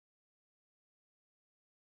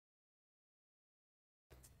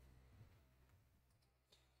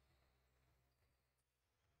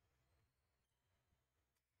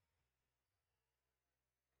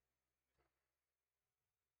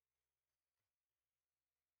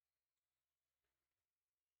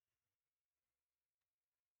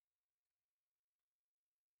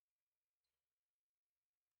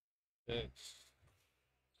Okay.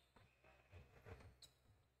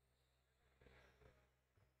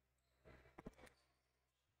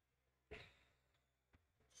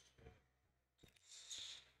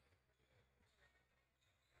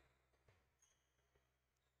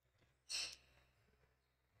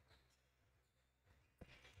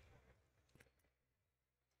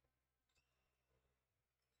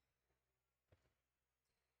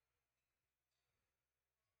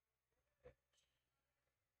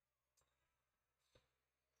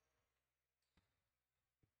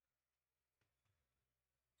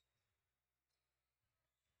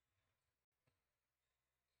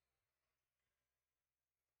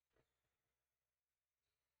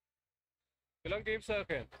 Ilang games sa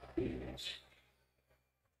akin?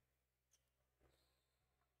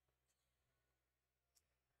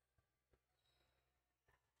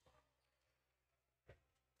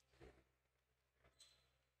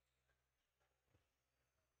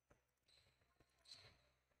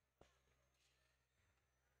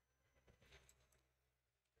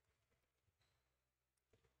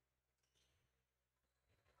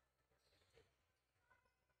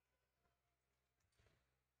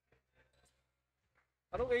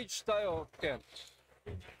 Anong age tayo, Ken?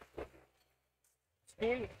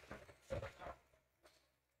 School?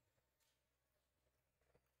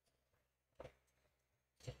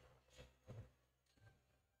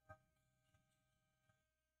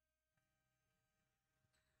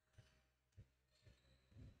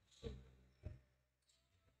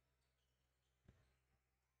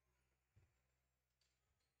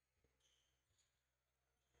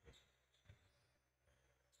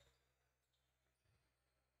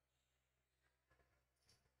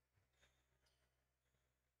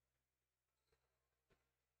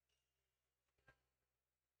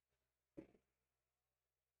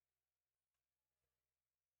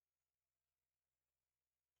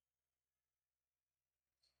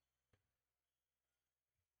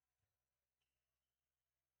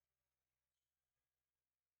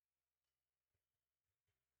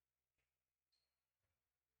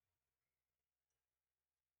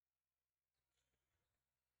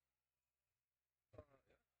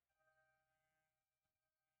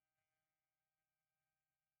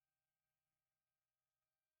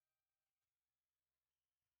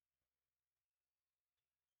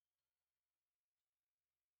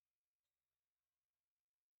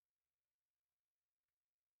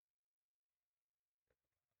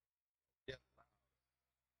 Yeah.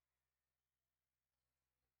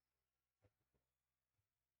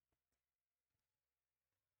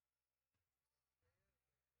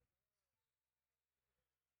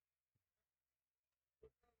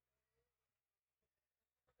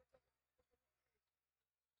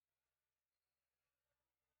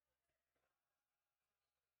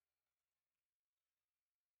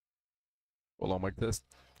 Hold on, mic test.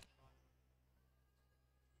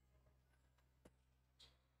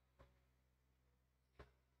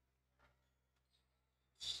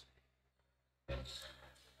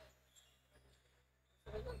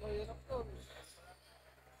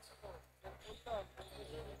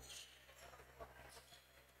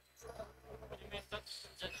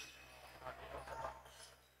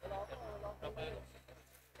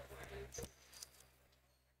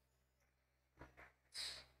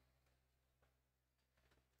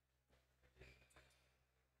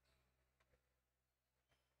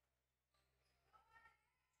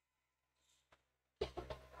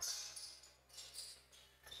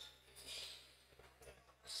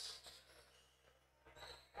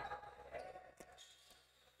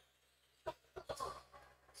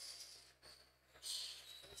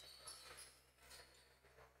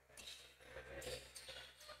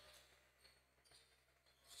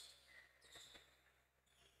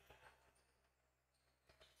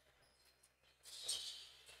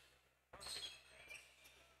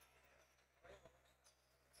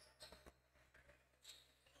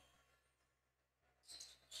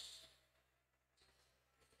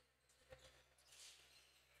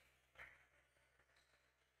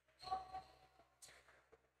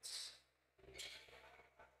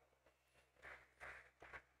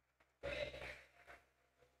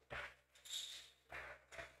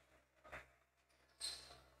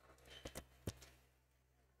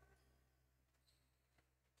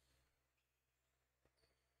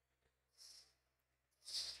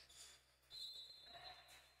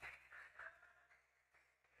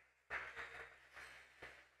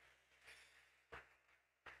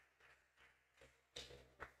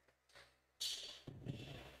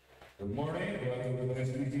 Good morning, welcome to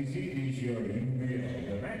SBTC. This is your UBL,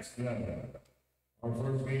 the next level. Our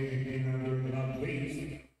first game is in under not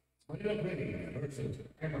least, Manila versus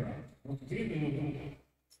Eba Muntinlupa.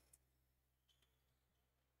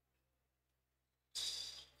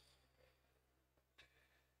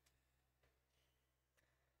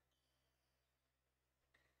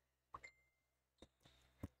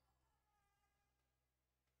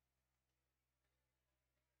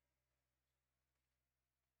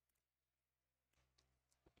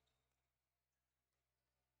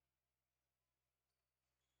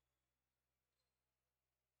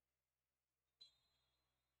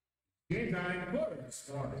 Game time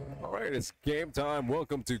first. All right, it's game time.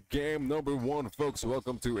 Welcome to game number one, folks.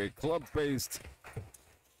 Welcome to a club-based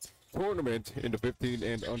tournament in the 15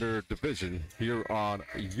 and under division here on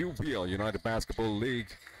UBL, United Basketball League,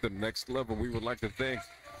 the next level. We would like to thank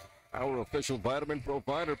our official vitamin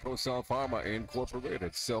provider, ProSal Pharma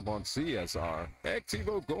Incorporated, Selvon CSR,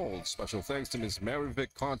 Activo Gold. Special thanks to Ms.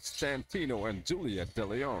 Marivic Constantino and Juliet De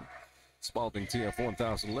Leon. Spalding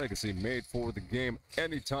TF1000 Legacy, made for the game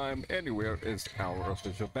anytime, anywhere, is our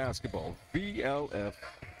official basketball. VLF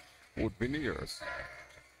would be yours.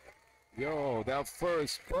 Yo, that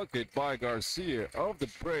first bucket by Garcia of the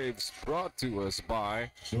Braves, brought to us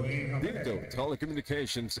by Dito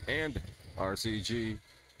Telecommunications and RCG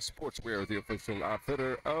Sportswear, the official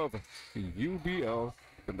outfitter of UBL,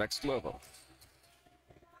 the next level.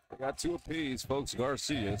 We got two apiece, folks.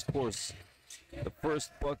 Garcia, of course, the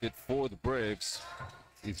first bucket for the Braves.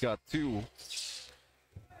 He's got two.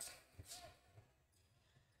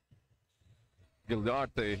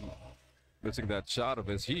 Gilarte missing that shot of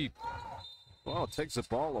his. He, well, takes the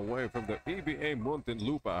ball away from the Eba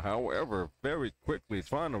Muntinlupa. However, very quickly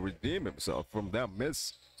trying to redeem himself from that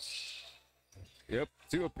miss. Yep,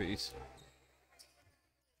 two apiece.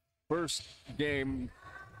 First game,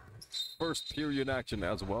 first period action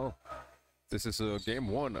as well. This is game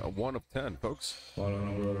one, 1 of 10, folks. Follow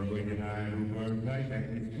number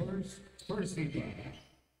 29, first Eba.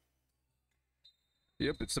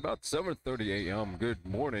 Yep, it's about 7:30 a.m. Good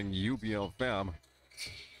morning, UBL fam.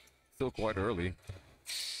 Still quite early.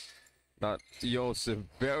 Not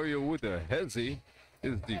Severio with a hezzy.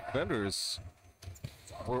 His defenders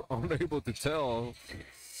were unable to tell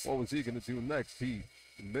what was he going to do next. He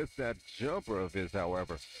missed that jumper of his,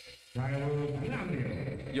 however.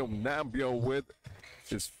 Yo, Nambio with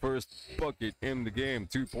his first bucket in the game.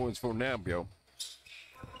 2 points for Nambio.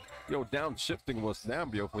 Yo, downshifting was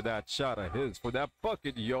Nambio for that shot of his. For that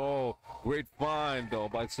bucket, yo, great find, though,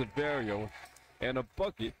 by Severio. And a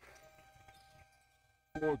bucket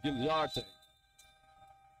for Gilarte.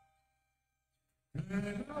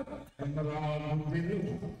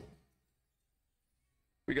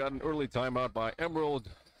 We got an early timeout by Emerald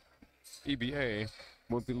Eba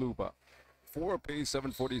Muntinlupa. 4 apiece,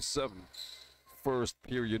 7:47. First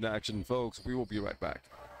period action, folks. We will be right back.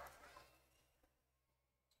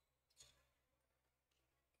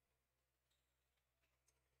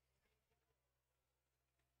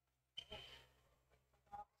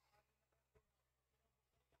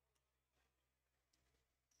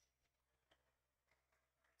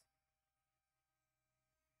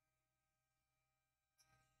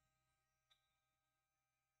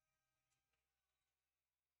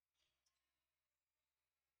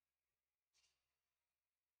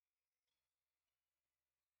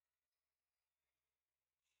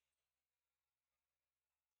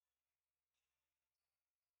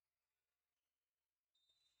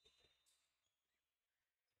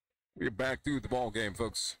 We're back to the ball game,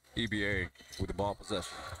 folks. EBA with the ball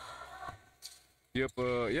possession. Yep,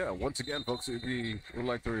 yeah, once again, folks, we would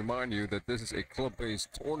like to remind you that this is a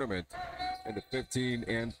club-based tournament in the 15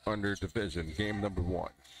 and under division, game number 1.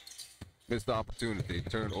 Missed opportunity,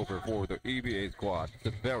 turnover for the EBA squad.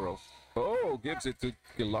 Severo, gives it to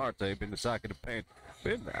Gilarte, been attacking the paint.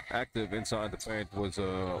 Been active inside the paint was,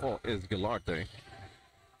 is Gilarte.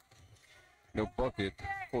 No bucket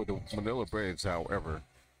for the Manila Braves, however.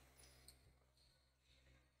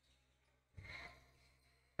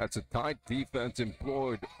 That's a tight defense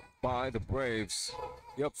employed by the Braves.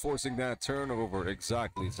 Yep, forcing that turnover.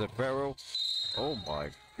 Exactly. Severo. Oh my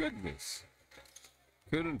goodness.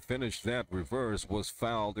 Couldn't finish that reverse. Was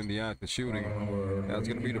fouled in the act of shooting. That's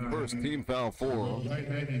going to be the first team foul for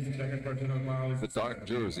the dark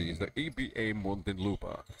jerseys, the Eba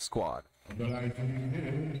Muntinlupa squad.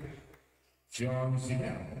 John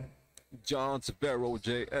Severo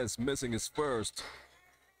JS missing his first.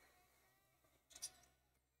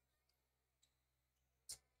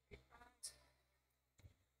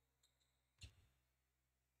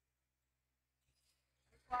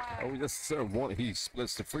 Oh, just one. He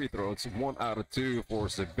splits the free throw. It's 1 out of 2 for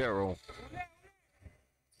Severo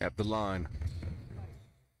at the line.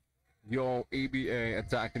 Yo, ABA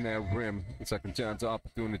attacking that rim. Second chance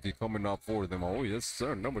opportunity coming up for them. Oh, yes,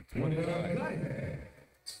 sir. Number 29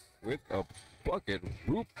 with a bucket.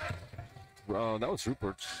 That was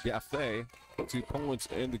Rupert Gaffey. 2 points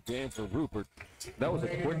in the game for Rupert. That was a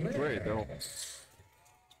quick trade, though.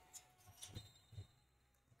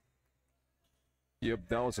 Yep,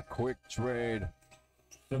 that was a quick trade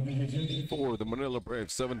for the Manila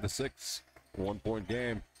Braves. 7-6, 1 point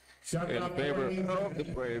game in favor of the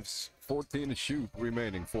Braves. 14 to shoot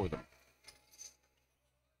remaining for them.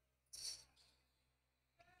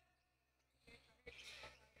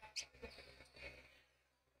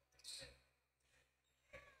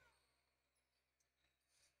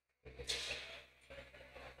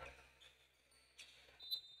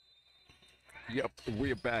 Yep,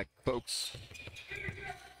 we're back, folks.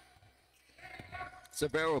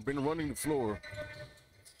 Severo been running the floor.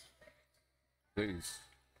 Jeez.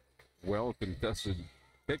 Well contested.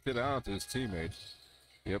 Picked it out to his teammate.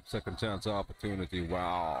 Yep, second chance opportunity.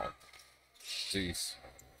 Wow. Jeez.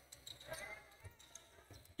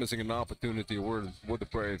 Missing an opportunity with the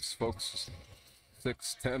Braves, folks.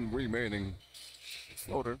 6:10 remaining.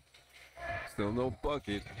 Floater. Still no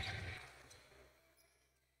bucket.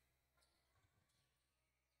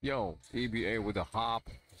 Yo, EBA with a hop.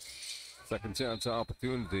 Second chance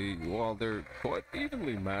opportunity. Well, they're quite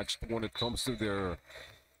evenly matched when it comes to their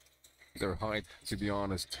height, to be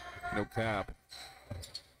honest. No cap.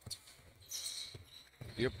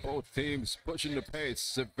 Yep, both teams pushing the pace.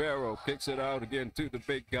 Severo kicks it out again to the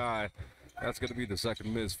big guy. That's going to be the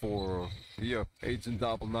second miss for the Agent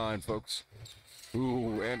 999, folks.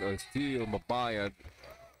 Ooh, and a steal. Mabaya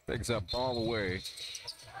takes that ball away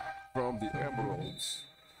from the Emeralds.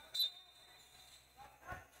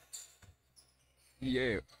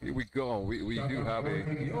 Yeah, here we go. We do have a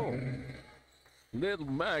Little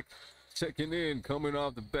Mac checking in, coming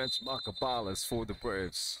off the bench. Macabalas for the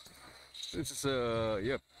Braves. This is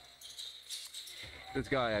yep. This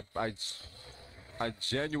guy, I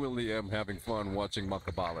genuinely am having fun watching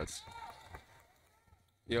Macabalas.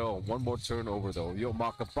 Yo, one more turnover though. Yo,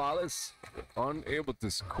 Macabalas unable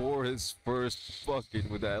to score his first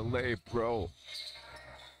bucket with that lay, bro.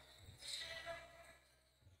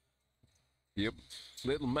 Yep,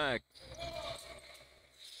 Little Mac.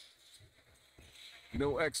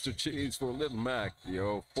 No extra cheese for Little Mac.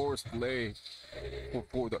 Yo, forced lay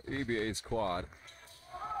for the ABA squad.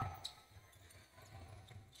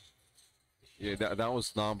 Yeah, that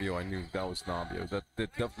was Nambio. I knew that was Nambio. That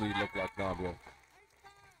definitely looked like Nambio.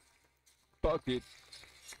 Bucket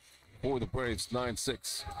for the Braves,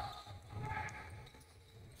 9-6.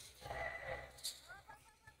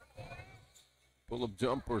 Pull-up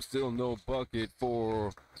jumper, still no bucket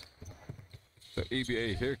for the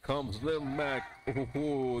EBA. Here comes Little Mac.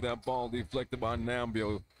 Ooh, that ball deflected by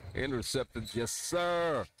Nambio. Intercepted, yes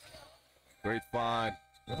sir. Great find.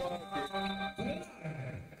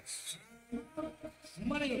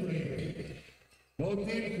 Both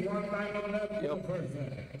teams, 1 time left for the first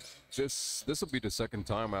half. This will be the second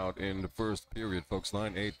timeout in the first period, folks.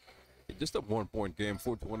 9-8. Just a 1 point game.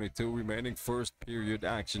 4:22 remaining. First period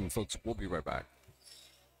action, folks. We'll be right back.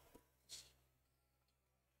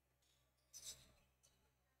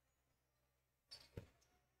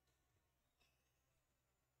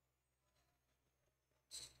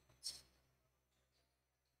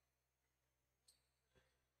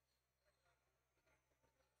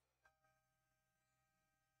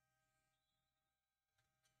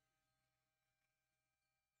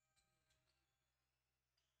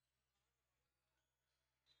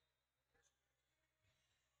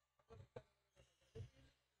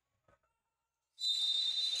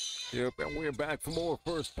 Yep, and we're back for more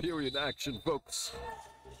first period action, folks.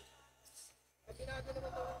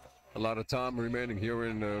 A lot of time remaining here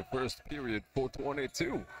in the first period,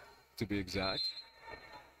 4:22 to be exact.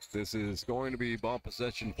 This is going to be ball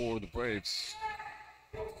possession for the Braves.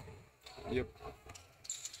 Yep.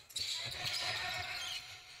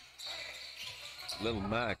 Little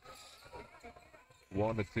Mac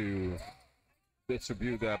wanted to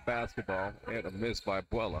distribute that basketball, and a miss by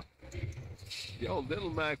Buella. Yo, Little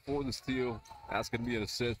Mac for the steal. Asking me an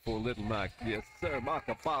assist for Little Mac. Yes, sir.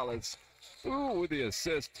 Macabalas. Ooh, with the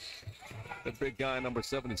assist. The big guy, number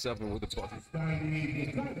 77, with the bucket.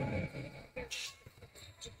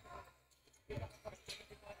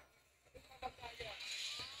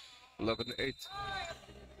 11-8.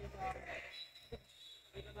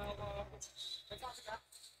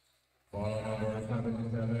 Ball number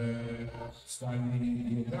 77,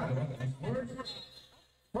 Stanley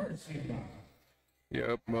First rebound.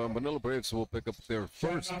 Yep, Manila Braves will pick up their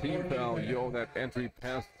first team foul. Yo, that entry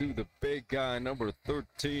pass to the big guy, number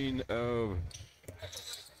 13 of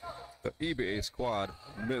the EBA squad,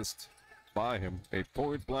 missed by him. A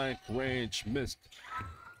point blank range missed.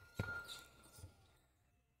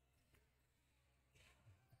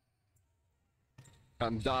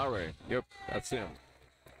 Kandare, yep, that's him.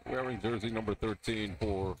 Wearing jersey number 13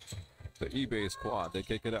 for the eBay squad. They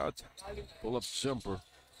kick it out. Pull up jumper.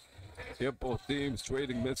 Yep, both teams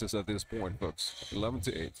trading misses at this point, folks.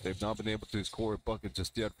 11-8. They've not been able to score a bucket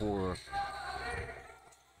just yet for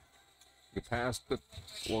the past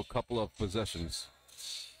couple of possessions.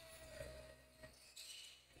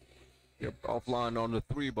 Yep, offline on the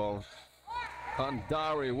 3 ball.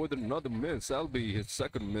 Kandare with another miss. That'll be his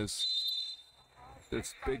second miss.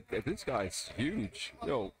 This guy's huge.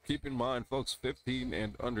 Yo, keep in mind, folks, 15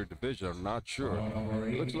 and under division. I'm not sure.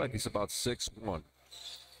 Looks like he's about 6'1".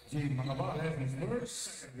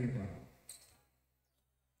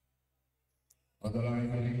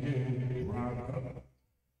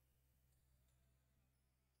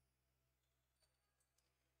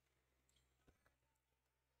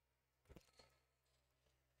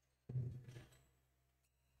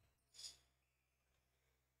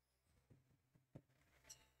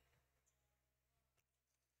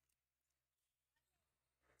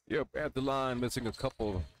 Yep, at the line, missing a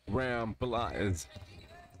couple Ram Pelias.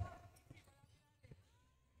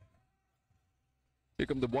 Here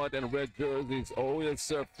come the white and red jerseys. Oh, yes,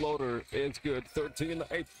 sir. Floater is good.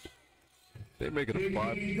 13-8. They make it a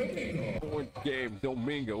 5-point game.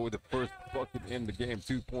 Domingo with the first bucket in the game.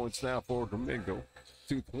 2 points now for Domingo.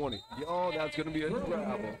 2:20. Yo, that's going to be a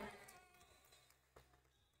travel.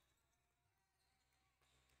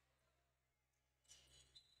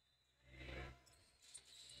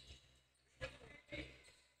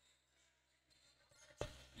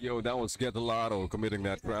 Yo, that was Getalato committing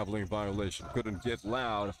that traveling violation. Couldn't get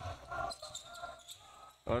loud.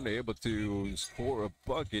 Unable to score a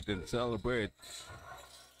bucket and celebrate.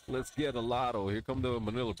 Let's get a lotto. Here come the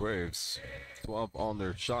Manila Braves. 12 on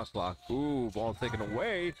their shot clock. Ooh, ball taken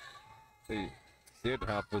away. They did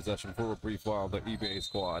have possession for a brief while, the eBay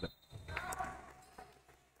squad.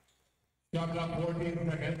 Shot clock 14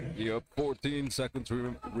 seconds. Yep, 14 seconds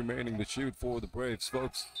remaining to shoot for the Braves,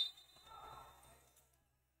 folks.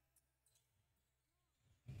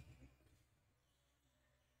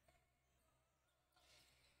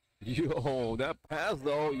 Yo, that pass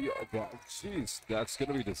though, yo, jeez, that's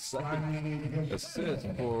gonna be the second assist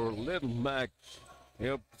for Little Mac.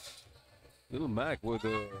 Yep, Little Mac with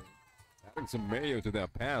adding some mayo to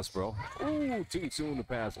that pass, bro. Ooh, too soon to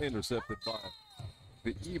pass, intercepted by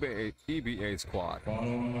the EBA squad.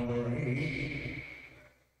 Following number 8.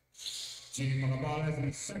 Team Macabales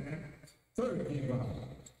in second. Third rebound.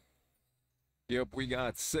 Yep, we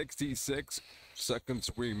got 66 seconds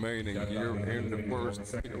remaining here in the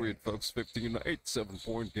first period, folks. 15-8,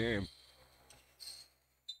 7-point game.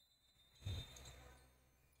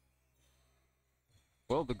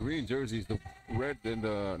 Well, the green jerseys, the red and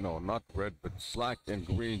no, not red, but black and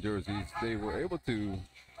green jerseys, they were able to,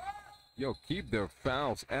 keep their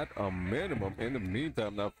fouls at a minimum. In the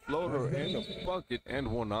meantime, that floater and a bucket and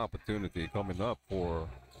one opportunity coming up for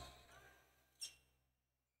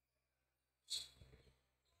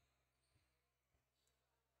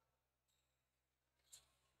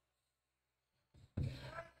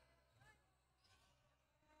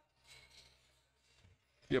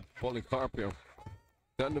Policarpio.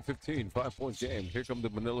 10-15, 5-point game. Here come the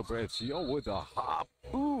Manila Braves. Yo, with a hop.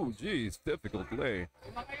 Ooh, geez, difficult play.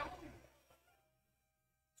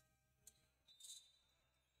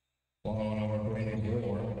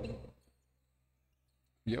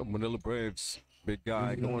 Yo, Manila Braves, big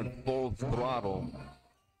guy going full throttle.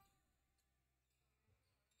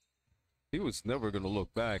 He was never going to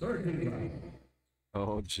look back.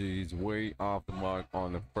 Oh, geez, way off the mark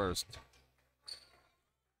on the first.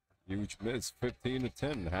 Huge miss,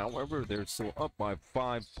 15-10. However, they're still up by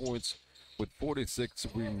 5 points with 46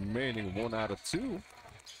 remaining, 1 out of 2.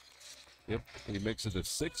 Yep, he makes it a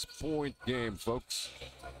 6-point game, folks.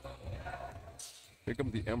 Here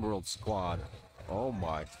come the Emerald squad. Oh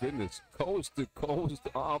my goodness, coast to coast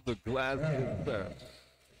off the glass there.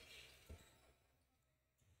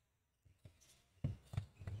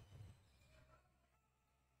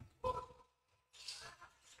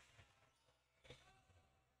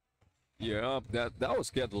 Yeah, that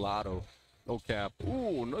was Getalato. No cap.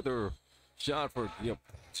 Ooh, another shot for,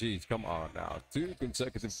 geez, come on now. 2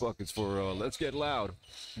 consecutive buckets for, let's get loud.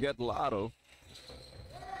 Getalato.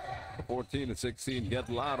 14-16.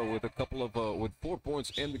 Lotto with a couple of with 4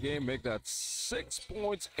 points in the game, make that 6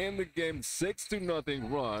 points in the game.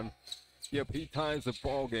 6-0 run. Yep, he ties the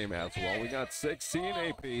ball game as well. We got 16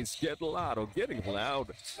 apiece. Lotto getting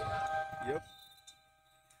loud. Yep.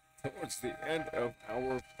 Towards the end of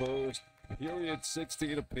our first period,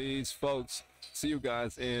 16 apiece, folks. See you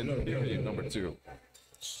guys in period number 2.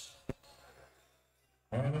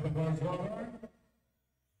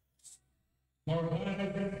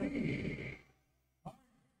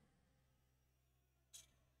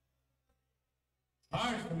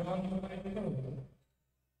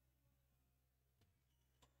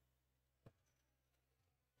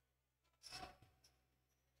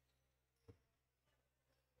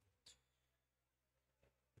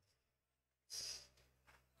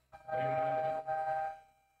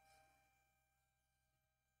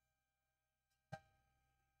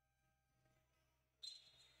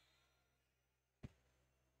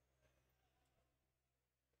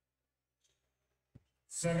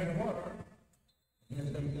 Second quarter.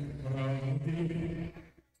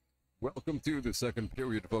 Welcome to the second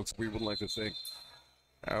period, folks. We would like to thank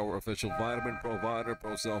our official vitamin provider,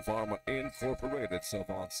 ProCell Pharma Incorporated,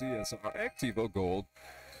 Savon CSR Activo Gold.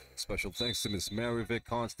 Special thanks to Miss Marivic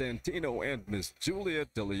Constantino and Miss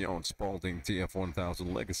Juliet De Leon. Spalding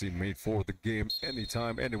TF1000 Legacy, made for the game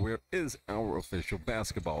anytime, anywhere, is our official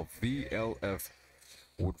basketball VLF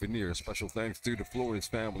wood veneer. Special thanks to the Flores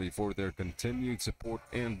family for their continued support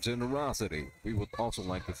and generosity. We would also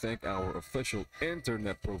like to thank our official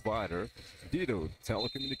internet provider, Dito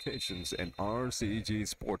Telecommunications, and RCG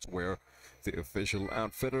Sportswear, the official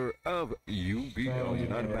outfitter of UBL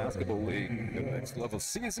United Basketball League, the next level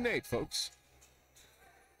season 8, folks.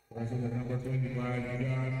 Also the number 25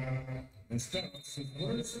 John and starts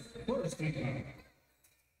first team.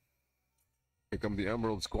 Here come the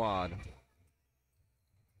Emerald squad.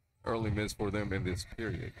 Early miss for them in this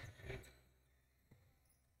period.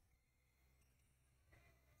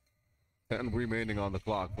 10 remaining on the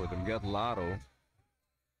clock for them. Lotto.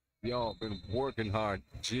 Y'all been working hard.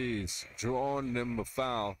 Jeez, drawing them a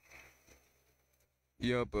foul.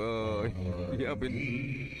 Yup,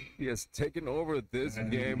 he has taken over this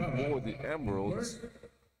game for the Emeralds.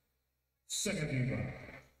 Second team.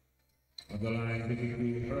 On the line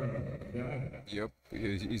between her. Yep,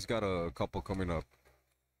 he's got a couple coming up.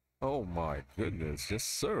 Oh my goodness, yes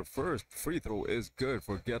sir. First free throw is good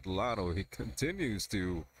for Lotto. He continues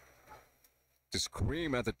to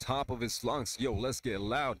scream at the top of his lungs. Yo, let's get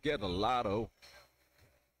loud, Lotto.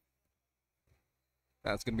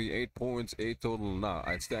 That's gonna be 8 points, 8 total. Nah,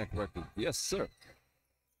 I stand corrected. Yes sir.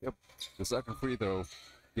 Yep, the second free throw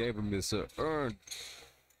gave him his earned.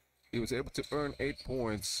 He was able to earn 8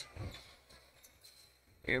 points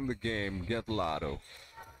in the game. Lotto.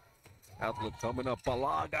 Outlet coming up,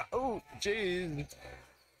 Balaga. Oh, jeez.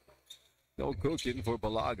 No cooking for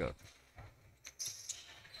Balaga.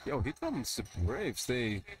 Yo, here comes the Braves.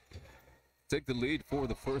 They take the lead for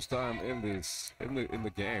the first time in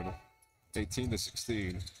the game.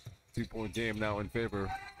 18-16. 2-point game now in favor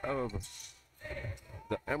of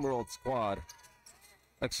the Emerald squad.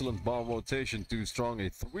 Excellent ball rotation, too strong. A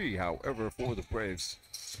 3, however, for the Braves.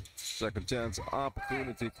 Second chance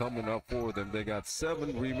opportunity coming up for them. They got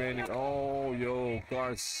 7 remaining. Oh, yo,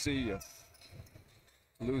 Garcia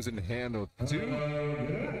losing handle 2.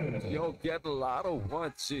 Yo, Lotto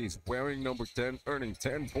 1. Jeez, wearing number 10, earning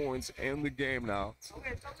 10 points in the game now.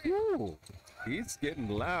 Woo, he's getting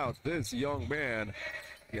loud, this young man.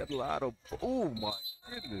 Lotto. Oh my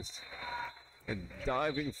goodness. And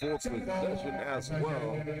diving for possession as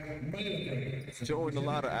well. Showing a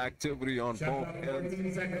lot of activity on both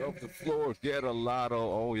ends of the floor. Lotto.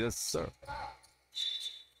 Oh, yes, sir.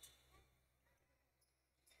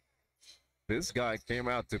 This guy came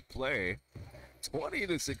out to play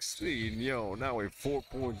 20-16. Yo, now a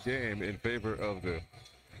 4-point game in favor of the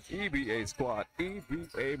EBA squad.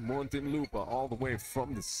 Eba Muntinlupa, all the way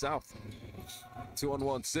from the south.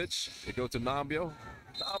 2-on-1 Sitch. They go to Nambio.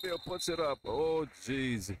 Nambio puts it up. Oh,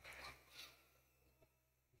 jeez.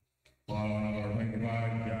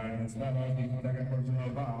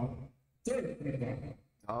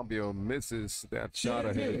 Nambio misses that shot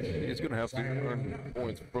ahead. He's going to have to earn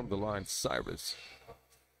points from the line. Cyrus.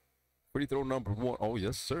 Free throw number 1. Oh,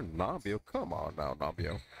 yes, sir. Nambio. Come on now,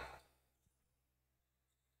 Nambio.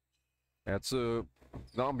 That's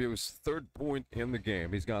Nambio's 3rd point in the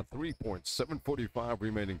game. He's got 3 points. 7:45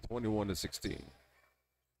 remaining. 21-16.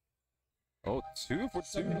 Oh, 2 for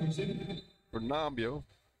 2 for Nambio.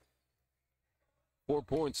 4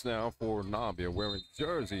 points now for Nambio, wearing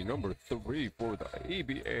jersey number 3 for the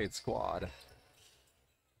EBA squad.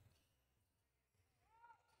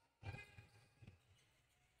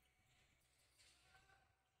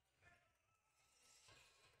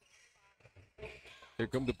 Here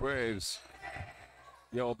come the Braves.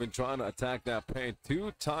 Yo, been trying to attack that paint.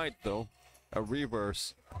 Too tight, though. A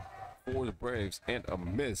reverse for the Braves and a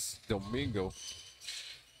miss. Domingo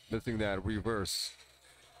missing that reverse.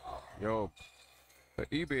 Yo, the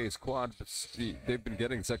EBA squad, they've been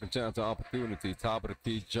getting second chance opportunity. Top of the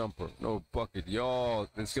key jumper. No bucket. Yo,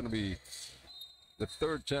 it's going to be the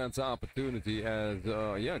third chance opportunity as,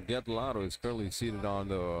 yeah, Gettalato is currently seated on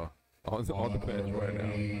the bench right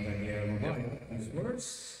now.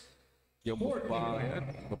 Yo,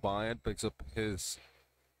 Mabayan picks up his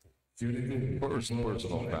first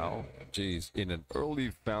personal foul. Jeez, in an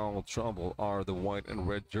early foul trouble are the white and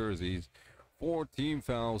red jerseys. 4 team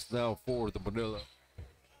fouls now for the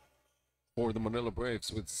Manila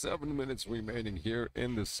Braves with 7 minutes remaining here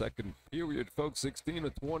in the second period, folks.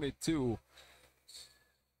 16-22.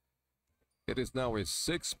 It is now a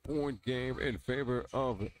 6-point game in favor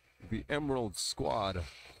of the Emerald squad.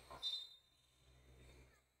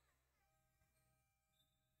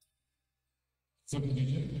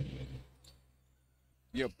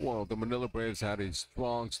 Yep, well, the Manila Braves had a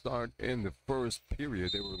strong start in the first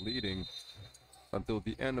period. They were leading until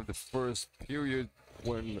the end of the first period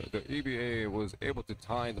when the EBA was able to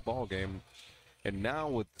tie the ball game. And now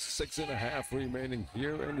with 6.5 remaining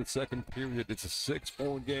here in the second period, it's a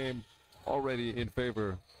 6-point game already in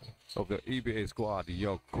favor of the EBA squad.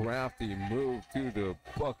 Yo, crafty move to the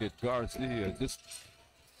bucket. Garcia just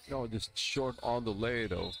short on the lay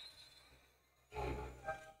though.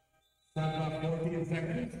 14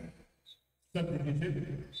 seconds.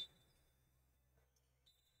 Substitution.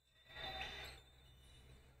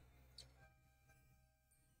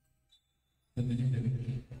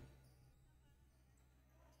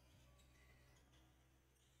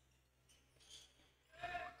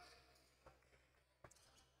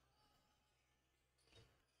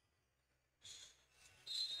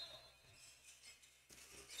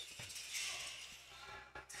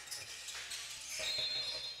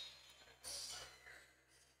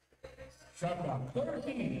 Shot clock,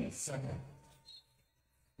 13 seconds.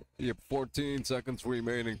 Yep, 14 seconds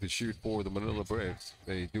remaining to shoot for the Manila Braves.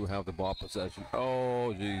 They do have the ball possession.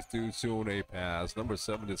 Oh, geez, too soon a pass. Number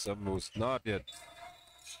 77 was not yet,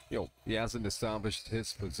 he hasn't established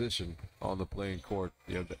his position on the playing court.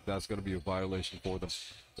 That's going to be a violation for them.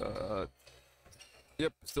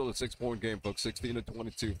 Yep, still a 6-point game, folks.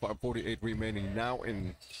 16-22, 5:48 remaining. Now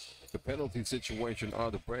in the penalty situation are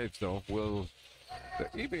the Braves, though. Will the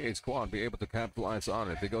EBA squad be able to capitalize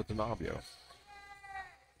on it? They go to Navio.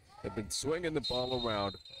 They've been swinging the ball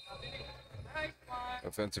around.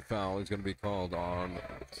 Offensive foul is going to be called on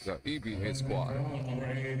the EBA squad.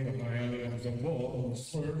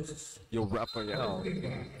 Yo, Rafael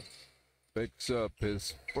picks up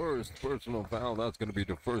his first personal foul. That's going to be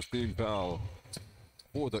the first team foul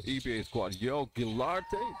for the EBA squad. Yo,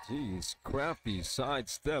 Gilarte, jeez, crafty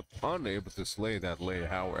sidestep, unable to slay that lay,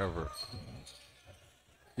 however.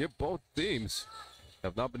 Yep, both teams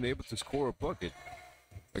have not been able to score a bucket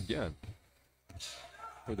again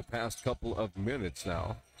for the past couple of minutes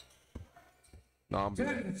now.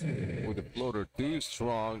 Nambio with a floater, too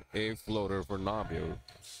strong a floater for Nambio.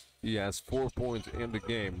 He has 4 points in the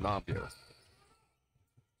game, Nambio.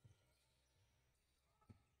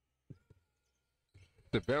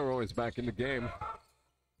 Severo is back in the game.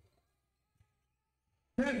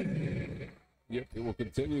 Yep, he will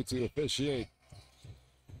continue to officiate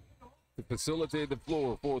to facilitate the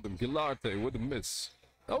floor for them. Gilarte with a miss.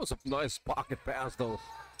 That was a nice pocket pass, though.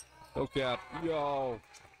 Okay,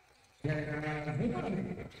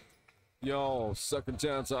 yo, second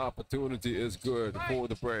chance opportunity is good for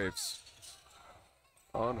the Braves.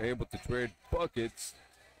 Unable to trade buckets.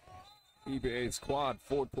 EBA squad,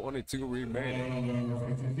 4:22 remaining.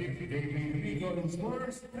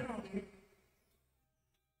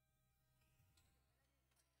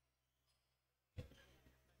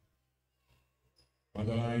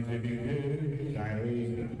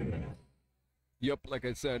 Yep, like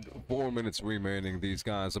I said, 4 minutes remaining. These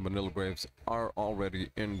guys, the Manila Braves, are already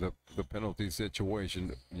in the penalty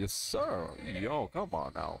situation. Yes, sir. Yo, come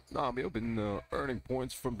on now. Nambio been earning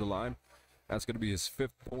points from the line. That's going to be his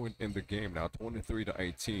 5th point in the game now,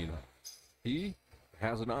 23-18. He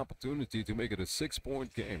has an opportunity to make it a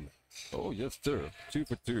 6-point game. Oh, yes, sir. 2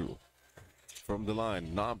 for 2 from the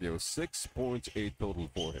line. Nambio, 6 points, 8 total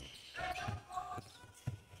for him.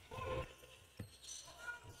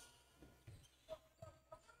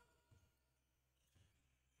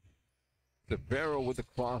 Severo with the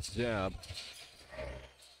cross jab.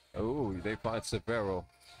 Oh, they find Severo.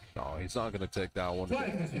 No, he's not going to take that one.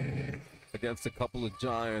 Against a couple of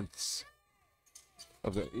giants.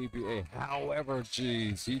 of the EBA. However,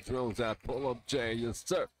 geez, he throws that pull-up J. Yes,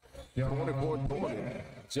 sir. 24-20.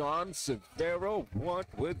 John Severo won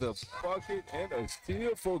with the bucket and a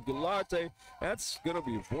steal for Galate. That's going to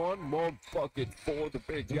be one more bucket for the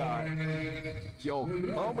big guy. Yo,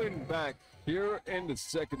 coming back here in the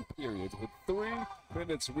second period with 3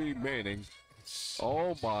 minutes remaining.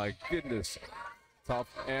 Oh my goodness. Tough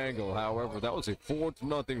angle, however. That was a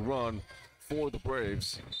 4-0 run for the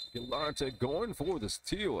Braves. Galate going for the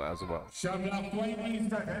steal as well. Shot clock 20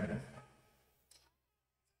 seconds.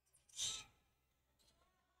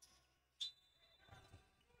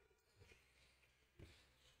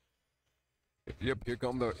 Yep, here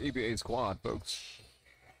come the EBA squad, folks.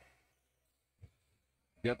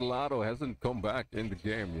 Lotto hasn't come back in the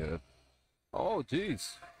game yet. Oh,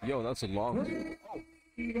 geez. Yo, that's a long one.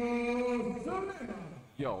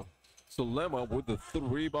 Yo, Salema with the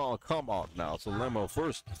 3-ball. Come on now. Salema,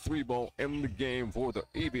 first 3-ball in the game for the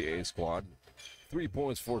EBA squad. 3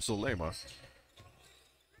 points for Salema.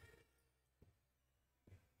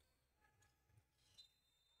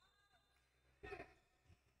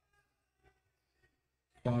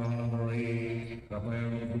 Foul number 8,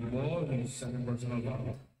 Rafael Football, his second personal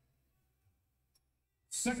foul.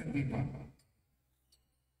 Second team foul.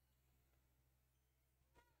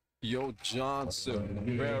 Yo, John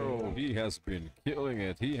Severo, he has been killing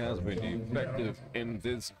it. He has been effective in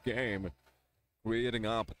this game, creating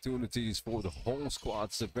opportunities for the whole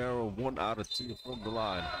squad. Severo, 1 out of 2 from the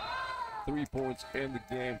line. 3 points in the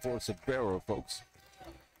game for Severo, folks.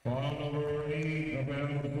 Foul number 8,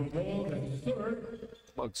 Rafael Football, his third.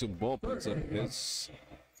 Maximum picks up his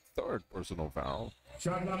 3rd personal foul.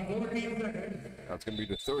 Shot clock 14 seconds. That's going to be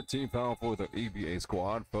the 13th foul for the EBA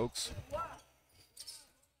squad, folks.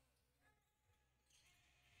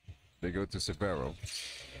 They go to Severo.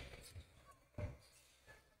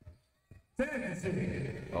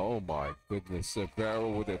 Oh my goodness,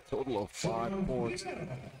 Severo with a total of 5 points.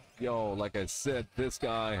 Yo, like I said, this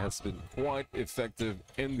guy has been quite effective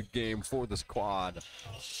in the game for the squad.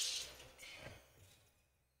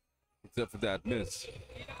 Except for that miss.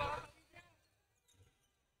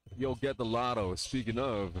 Yo, Lotto, speaking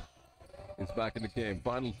of, is back in the game.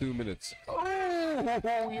 Final 2 minutes.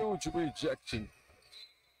 Oh, huge rejection.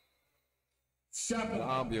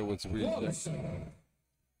 Zambia was rejected.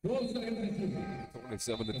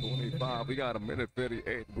 27-25. We got a minute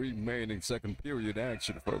 38 remaining second period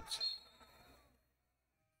action, folks.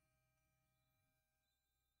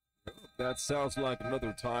 That sounds like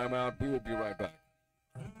another timeout. We will be right back.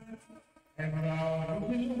 Eba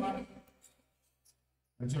Muntinlupa.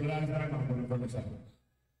 That's your last timeout for the first half.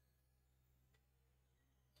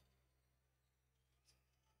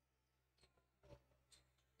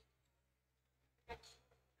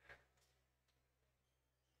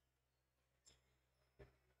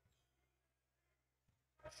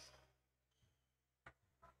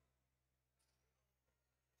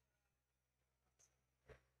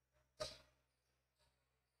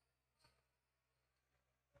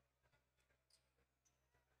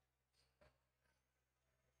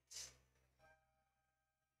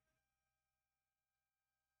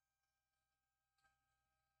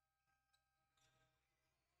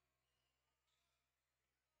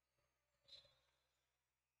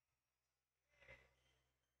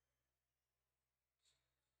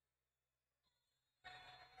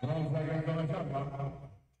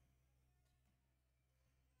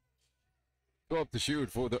 Go up to shoot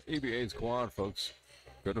for the EBA squad, folks.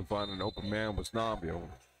 Couldn't find an open man with Nabio.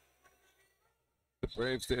 The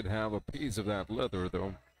Braves did have a piece of that leather,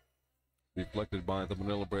 though. Deflected by the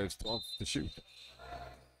Manila Braves, 12 to shoot.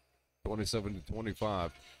 27-25.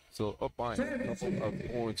 So up by a couple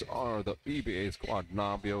of points are the EBA squad.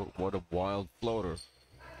 Nabio, what a wild floater.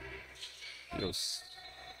 Yes.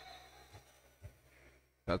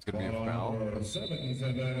 That's going to be a foul.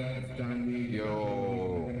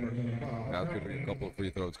 Yo. That's going to be a couple of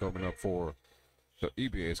free throws coming up for the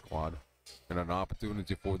EBA squad. And an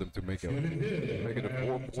opportunity for them to make it a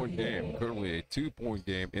 4-point game. Currently a 2-point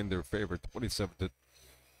game in their favor, 27-25.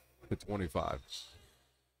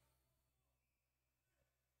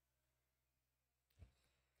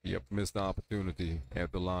 Yep, missed opportunity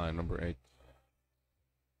at the line, number 8.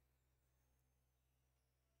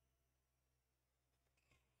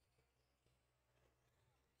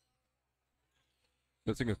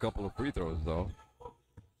 Missing a couple of free throws, though.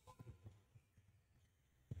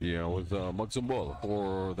 Yeah, it was Magsumbol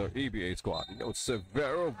for the EBA squad. You know,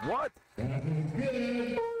 Severo, what?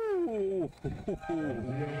 Ooh.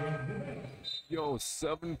 Yo,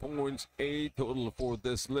 7 points, 8 total for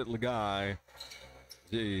this little guy.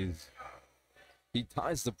 Jeez. He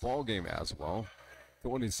ties the ball game as well.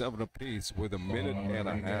 27 apiece with a minute and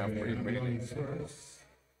a half remaining.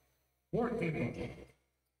 14.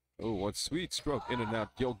 Oh, what sweet stroke in and out.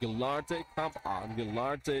 Yo, Gilarte, come on.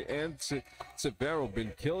 Gilarte and Severo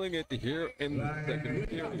been killing it here in the second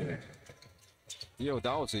period. Yo,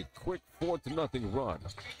 that was a quick 4-0 run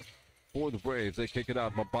for the Braves. They kick it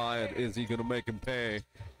out. Mabayad, is he going to make him pay?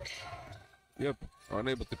 Yep,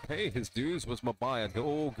 unable to pay his dues was Mabayad.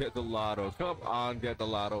 Oh, get the lotto. Come on, get the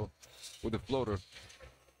lotto with the floater.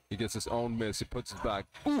 He gets his own miss. He puts it back.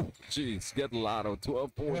 Ooh, jeez, get lotto.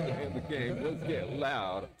 12 points to end the game. Let's get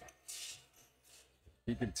loud.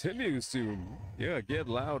 He continues to, get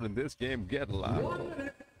loud in this game. Get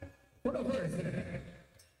loud.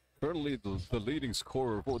 Currently, the leading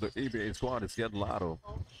scorer for the EBA squad is Get Lotto.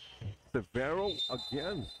 Severo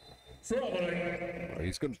again.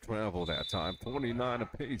 He's going to travel that time. 29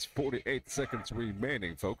 apiece, 48 seconds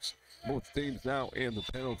remaining, folks. Both teams now in the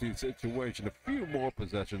penalty situation. A few more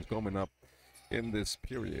possessions coming up in this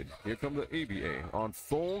period. Here come the EBA. On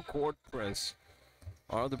full court press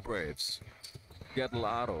are the Braves. Get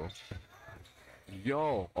Lotto.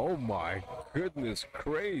 Yo, oh my goodness,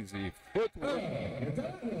 crazy footwork.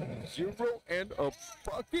 0 and a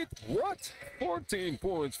bucket? What? 14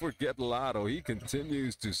 points for Get Lotto. He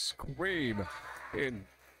continues to scream in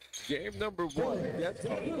game number 1. Get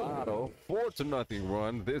Lotto. 4-0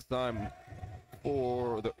 run, this time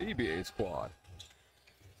for the EBA squad.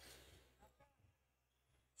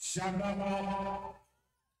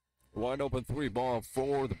 Wide open 3-ball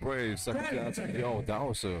for the Braves. Second chance. Yo, that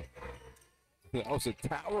was a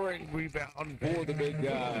towering rebound for the big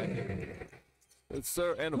guy. It's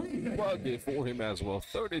sir, and a bucket for him as well.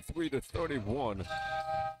 33-31.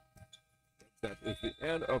 That is the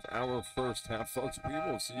end of our first half, folks. We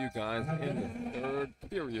will see you guys in the third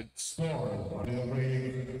period.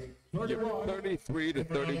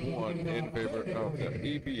 33-31 in favor of the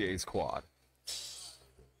EBA squad.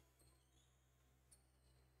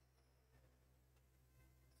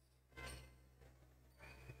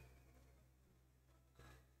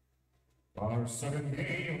 Our second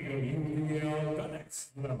game of the UBL, the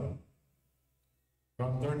next level.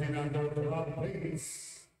 From 13 under the round,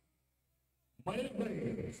 please. Manila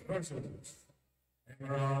versus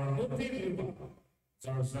Eba Muntinlupa. It's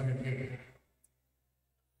our second game.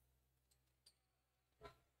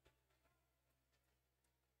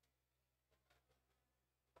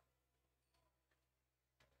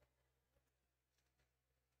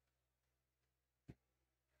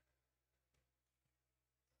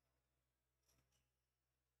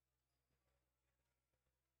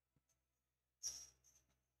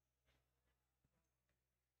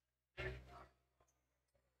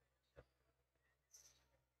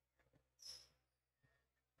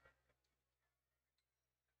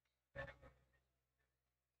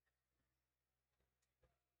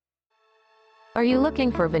 Are you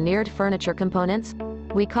looking for veneered furniture components?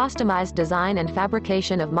 We customize design and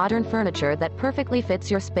fabrication of modern furniture that perfectly fits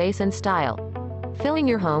your space and style. Filling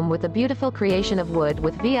your home with a beautiful creation of wood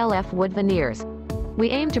with VLF wood veneers.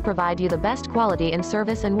 We aim to provide you the best quality in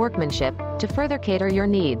service and workmanship, to further cater your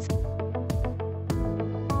needs.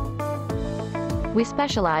 We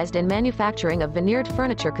specialized in manufacturing of veneered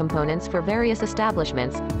furniture components for various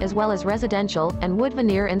establishments, as well as residential and wood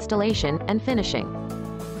veneer installation and finishing.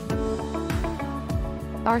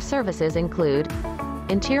 Our services include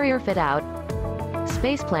interior fit-out,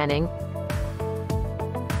 space planning,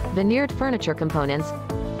 veneered furniture components,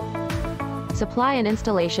 supply and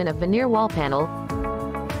installation of veneer wall panel,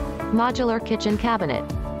 modular kitchen cabinet,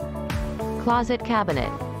 closet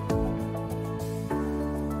cabinet,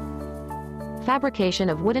 fabrication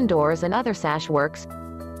of wooden doors and other sash works,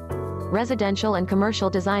 residential and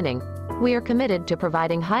commercial designing. We are committed to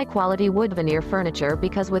providing high-quality wood veneer furniture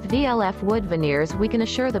because with VLF wood veneers we can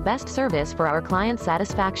assure the best service for our client's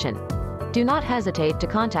satisfaction. Do not hesitate to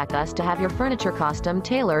contact us to have your furniture custom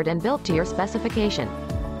tailored and built to your specification.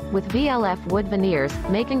 With VLF wood veneers,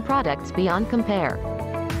 making products beyond compare.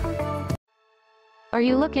 Are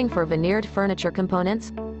you looking for veneered furniture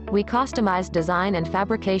components? We customize design and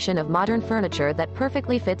fabrication of modern furniture that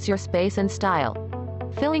perfectly fits your space and style.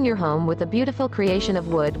 Filling your home with a beautiful creation of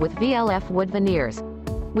wood with VLF wood veneers.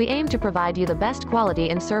 We aim to provide you the best quality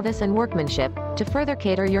in service and workmanship, to further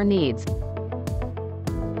cater your needs.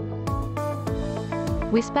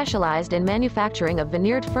 We specialized in manufacturing of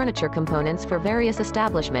veneered furniture components for various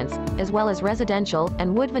establishments, as well as residential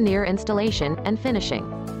and wood veneer installation and finishing.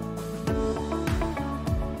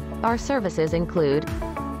 Our services include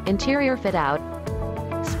interior fit-out,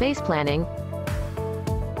 space planning,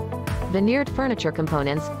 veneered furniture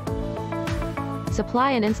components,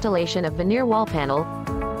 supply and installation of veneer wall panel,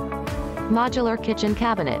 Modular kitchen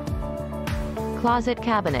cabinet. Closet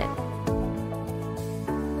cabinet.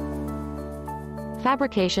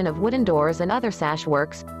 Fabrication of wooden doors and other sash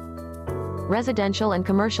works. Residential and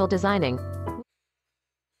commercial designing.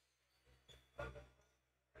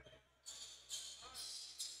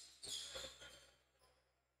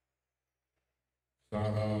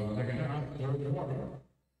 Second half, third quarter.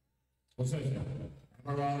 Possession.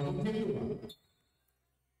 Eba Muntinlupa.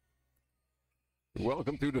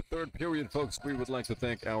 Welcome to the third period, folks. We would like to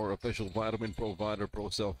thank our official vitamin provider,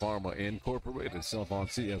 ProCell Pharma Incorporated, Cellphone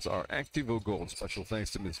CSR Activo Gold. Special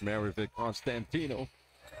thanks to Ms. Mary Vic Constantino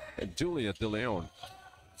and Julia De Leon.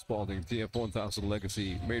 Spalding TF1000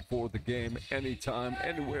 Legacy, made for the game, anytime,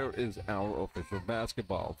 anywhere, is our official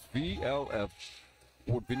basketball. VLF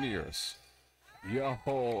Wood Veneers.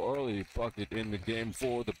 Yahoo! Early bucket in the game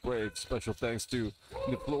for the Braves. Special thanks to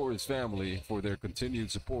the Flores family for their continued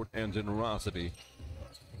support and generosity.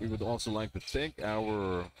 We would also like to thank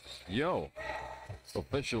our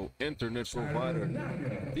official internet provider,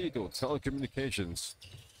 Tito Telecommunications,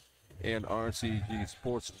 and RCG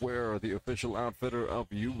Sportswear, the official outfitter of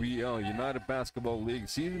UBL United Basketball League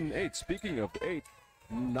Season 8. Speaking of 8,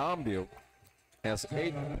 Nambio has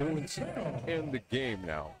 8 points in the game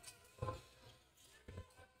now.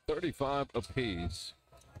 35 apiece.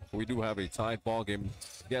 We do have a tight ball game.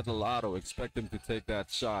 Gatalato, expect him to take that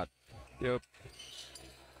shot. Yep.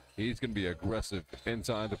 He's going to be aggressive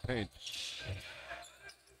inside the paint.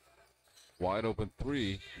 Wide open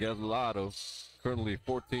three. Gatalato, currently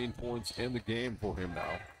 14 points in the game for him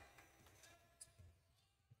now.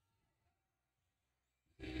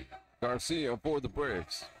 Garcia for the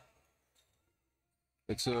Braves.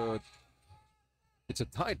 It's a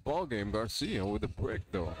tight ball game. Garcia with a brick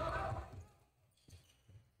though.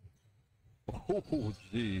 Oh,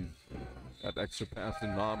 jeez. That extra pass in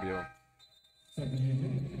Nambio.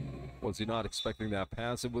 Was he not expecting that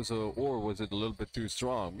pass? Or was it a little bit too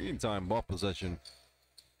strong? Meantime, ball possession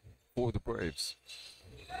for the Braves.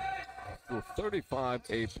 So 35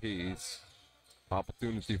 APs.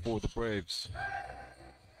 Opportunity for the Braves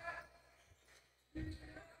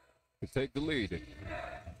to take the lead.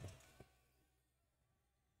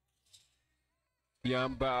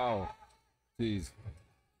 Yambao. Jeez.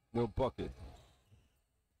 No bucket.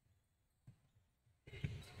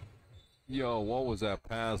 Yo, what was that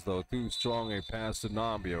pass though? Too strong a pass to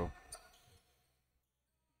Nambio.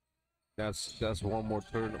 That's one more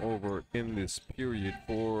turnover in this period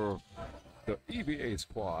for the EBA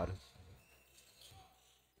squad.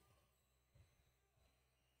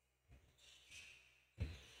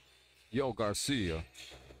 Yo, Garcia.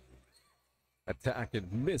 Attacking,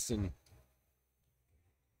 missing.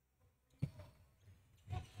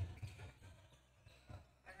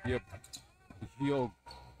 Yep. Yo,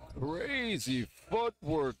 crazy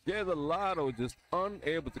footwork. Gatalato just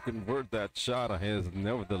unable to convert that shot of his.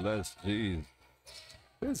 Nevertheless, geez.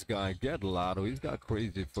 This guy, Gatalato, he's got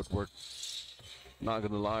crazy footwork. Not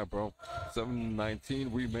gonna lie, bro.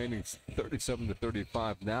 7:19 remaining,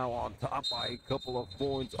 37-35. Now on top by a couple of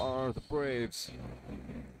points are the Braves.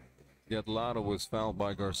 Gatalato was fouled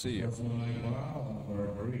by Garcia.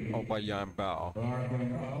 Oh, by Yambao.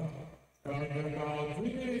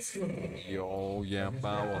 Yo,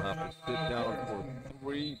 Yambao will have to sit down for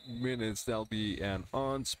 3 minutes. That'll be an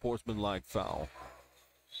unsportsmanlike foul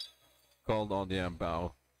called on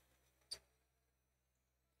Yambao.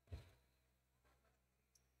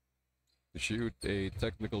 To shoot a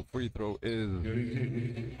technical free throw is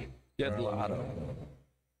Gatalato.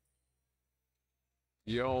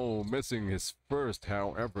 Yo, missing his first,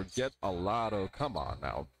 however. Gatalato, come on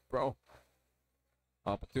now, bro.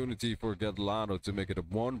 Opportunity for Gatalato to make it a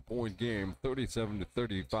 1-point game,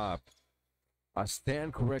 37-35. I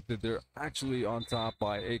stand corrected, they're actually on top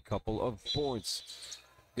by a couple of points.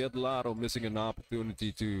 Gatalato missing an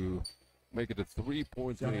opportunity to make it a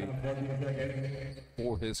 3-point game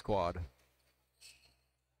for his squad.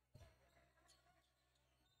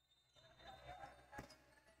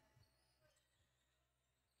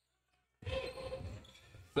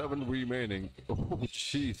 Seven remaining. Oh,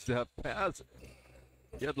 jeez, that pass.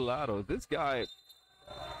 Gatalato, this guy,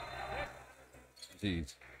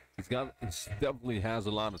 jeez, he definitely has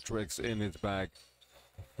a lot of tricks in his bag.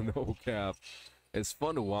 No cap. It's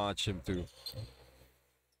fun to watch him too.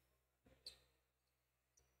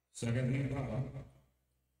 Second team foul.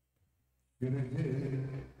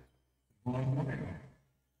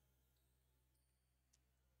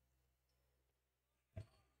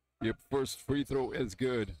 Your first free throw is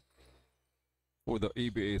good for the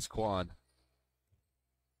EBA squad.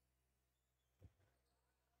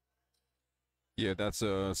 Yeah, that's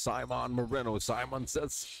Simon Moreno. Simon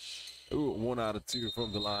says Ooh, 1 out of 2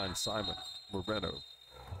 from the line, Simon Moreno.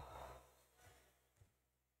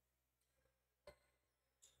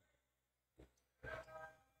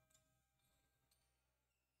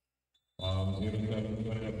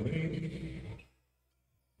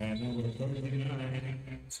 And number 39.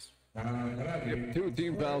 Yep, 2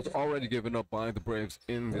 team fouls already given up by the Braves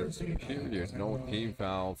in this period. No team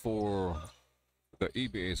foul for the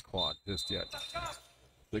EBA squad just yet.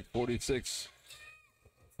 6:46.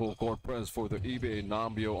 Full court press for the EBA,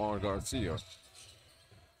 Nambio or Garcia.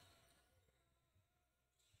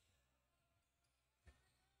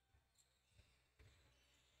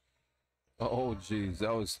 Oh, geez,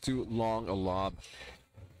 that was too long a lob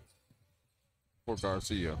for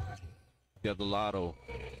Garcia. Gadalato.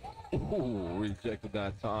 Ooh, rejected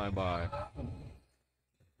that time by,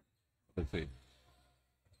 let's see,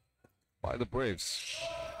 by the Braves.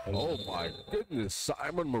 Oh my goodness,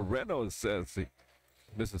 Simon Moreno says he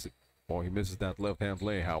misses it. Oh, he misses that left-hand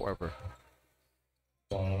lay, however.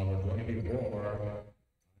 Number 24.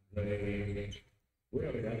 They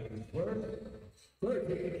really have to work.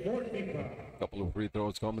 14. Couple of free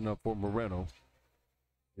throws coming up for Moreno.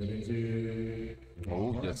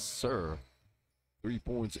 Oh, yes, sir. 3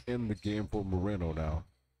 points in the game for Moreno now.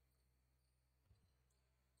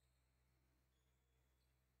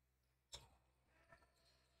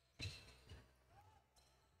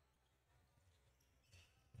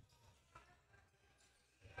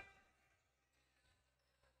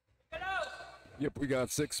 Yep, we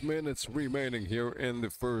got 6 minutes remaining here in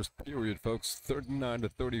the first period, folks.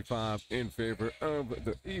 39-35 in favor of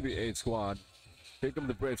the EBA squad. Here come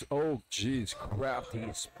the Braves. Oh, geez,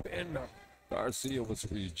 crafty spin. Garcia was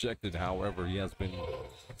rejected, however. He has been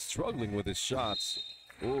struggling with his shots.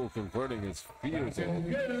 Oh, converting his field goal.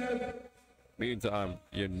 Meantime,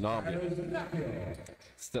 Yanami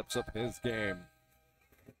steps up his game.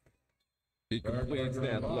 He completes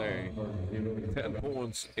that play. 10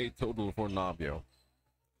 points, 8 total for Nambio.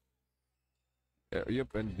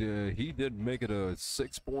 Yep, and he did make it a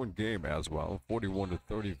 6-point game as well.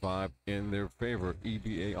 41-35 in their favor.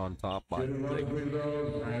 EBA on top by 6.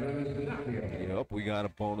 Yep, we got a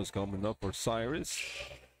bonus coming up for Cyrus.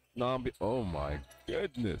 Nambio. Oh my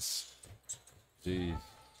goodness. Jeez.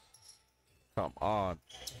 Come on.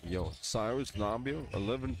 Yo, Cyrus Nambio,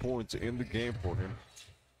 11 points in the game for him.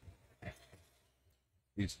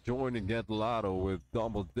 He's joining Gadalato with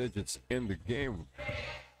double digits in the game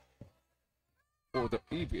for the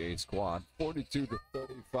EBA squad.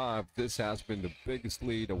 42-35. This has been the biggest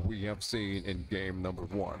lead that we have seen in game number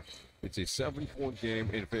 1. It's a 7-point game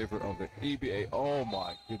in favor of the EBA. Oh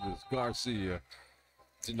my goodness, Garcia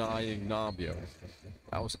denying Nambio.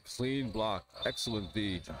 That was a clean block. Excellent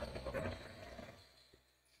D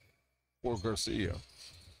for Garcia.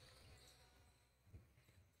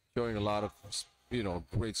 Showing a lot of, you know,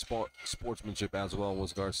 great sportsmanship as well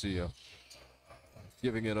was Garcia.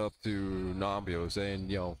 Giving it up to Nambio, saying,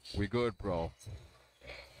 yo, we good, bro.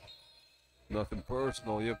 Nothing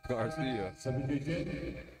personal, yep, Garcia.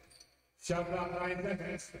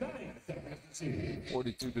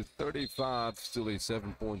 42-35, still a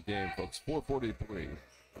 7-point game, folks. 4:43.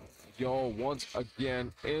 Yo, once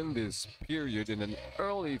again in this period, in an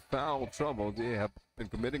early foul trouble, they have been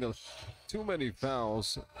committing too many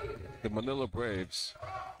fouls. The Manila Braves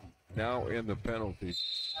now in the penalty.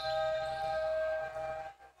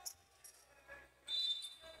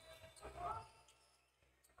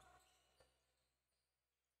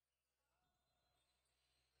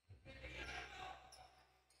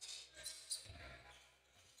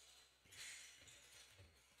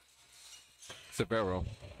 Severo.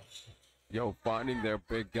 Yo, finding their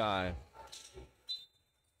big guy.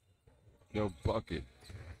 Yo, bucket.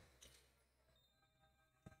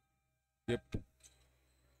 Yep.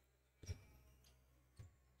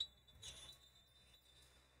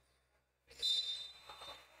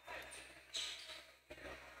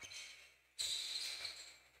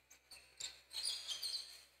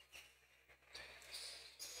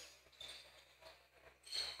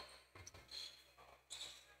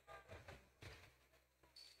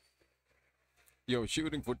 Yo,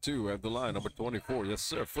 shooting for 2 at the line, number 24. Yes,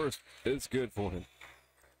 sir. First is good for him.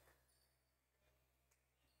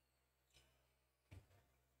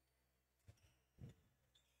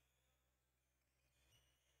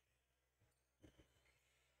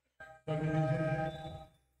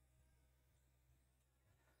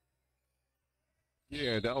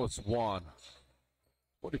 Yeah, that was one.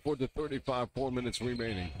 44-35, 4 minutes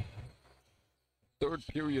remaining. Third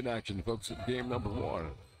period action, folks, at game number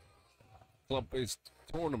 1. Club-based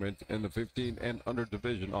tournament in the 15 and under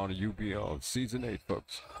division on UBL. Season 8,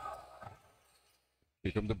 folks.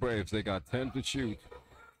 Here come the Braves. They got 10 to shoot.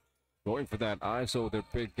 Going for that ISO, their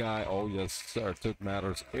big guy. Oh, yes, sir. Took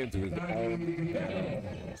matters into his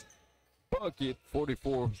own bucket.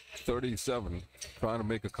 44-37. Trying to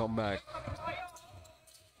make a comeback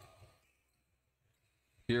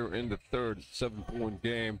here in the third 7-point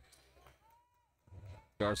game.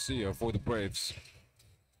 Garcia for the Braves.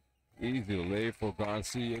 Easy lay for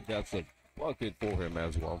Garcia. That's a bucket for him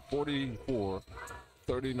as well.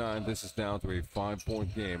 44-39. This is down to a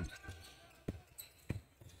 5-point game.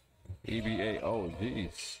 EBA, oh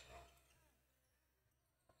geez.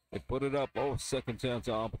 They put it up. Oh, second chance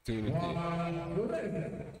opportunity.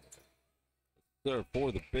 There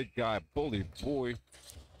for the big guy, Bully Boy,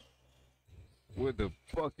 with the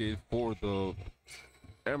bucket for the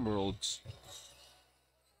Emeralds.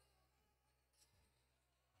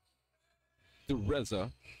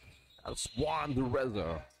 Dureza. That's Juan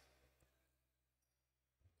Dureza.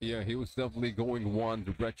 Yeah, he was definitely going one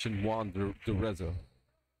direction, Juan Dureza.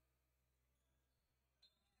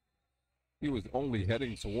 He was only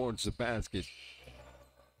heading towards the basket.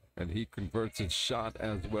 And he converts his shot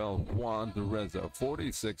as well. Juan Dureza,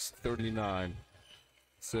 46-39.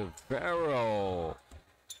 Severo.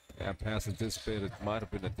 That pass anticipated, might have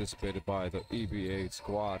been anticipated by the EBA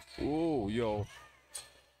squad. Ooh, yo.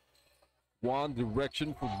 One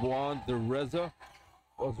direction for Juan Dureza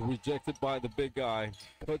was rejected by the big guy.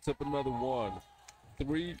 Puts up another one.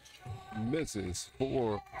 3 misses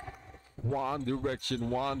for Juan Direction,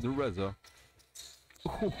 Juan Dureza.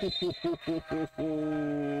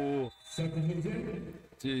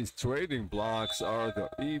 These trading blocks are the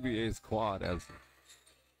EBA squad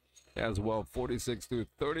as well.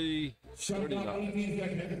 46-30,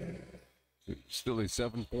 39. Still a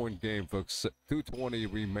 7-point game, folks. 2:20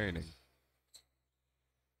 remaining.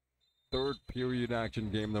 Third period action,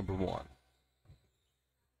 game number 1.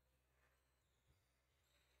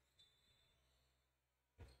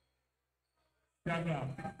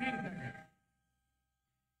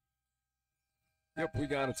 Yep, we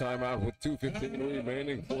got a timeout with 2:15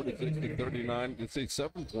 remaining, 46-39. It's a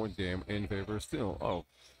 7-point game in favor still of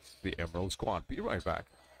the Emerald squad. Be right back.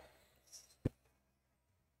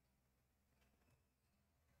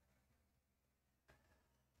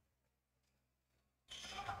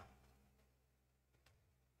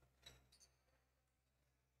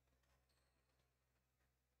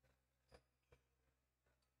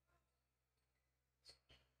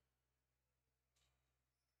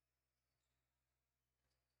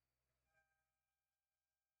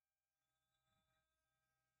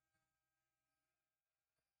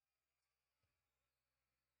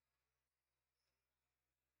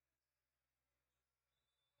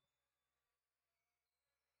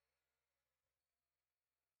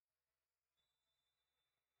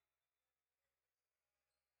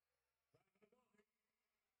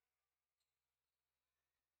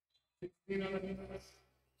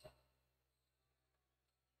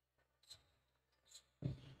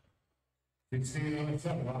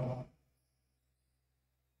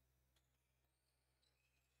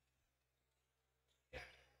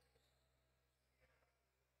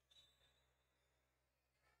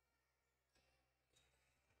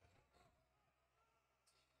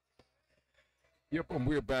 Yep, and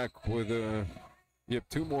we're back with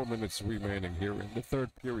 2 more minutes remaining here in the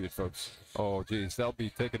third period, folks. Oh, geez, that'll be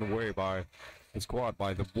taken away by the squad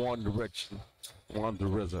by the One Direction, Juan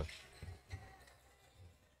Dureza.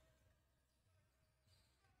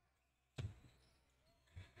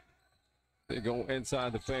 They go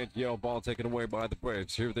inside the paint, yell ball taken away by the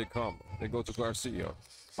Braves. Here they come. They go to Garcia.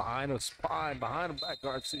 Behind a spine, behind him back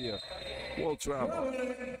Garcia. Will travel.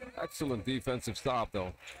 Excellent defensive stop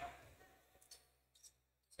though.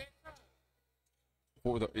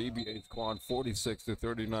 For the ABA squad,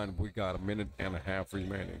 46-39. We got a minute and a half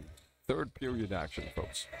remaining. Third period action,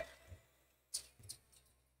 folks.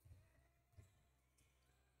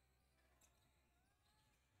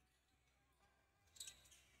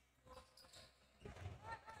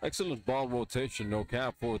 Excellent ball rotation, no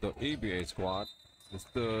cap for the ABA squad. It's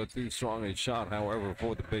too strong a shot, however,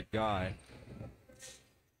 for the big guy.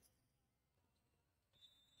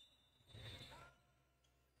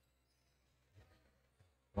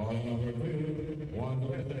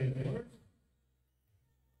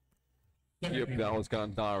 Yep, that was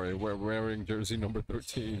Gandari. We're wearing jersey number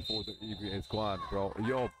 13 for the EBA squad, bro.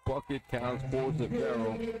 Yo, bucket counts for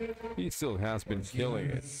Severo. He still has been killing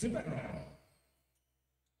it.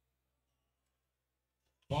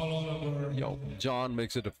 Yo, John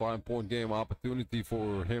makes it a 5-point game opportunity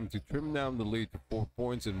for him to trim down the lead to 4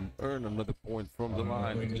 points and earn another point from the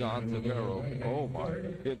line. John Severo. Oh my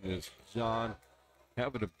goodness, John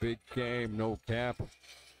having a big game, no cap.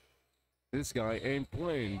 This guy ain't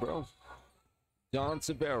playing, bro. John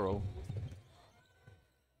Severo.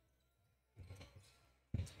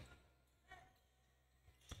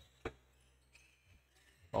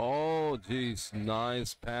 Oh, geez,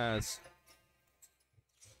 nice pass.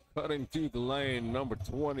 Cutting to the lane, number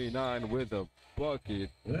 29 with a bucket.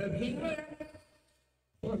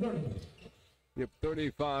 Yep,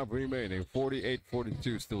 35 remaining,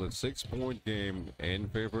 48-42, still a 6-point game in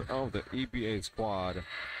favor of the EBA squad.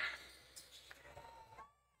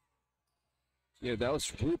 Yeah, that was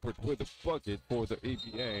Rupert with a bucket for the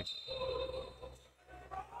EBA.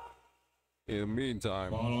 In the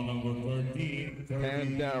meantime,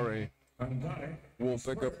 Pandari will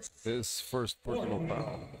pick up his first personal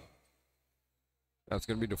foul. That's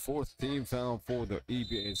going to be the 4th team foul for the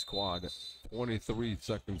EBA squad. 23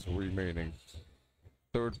 seconds remaining.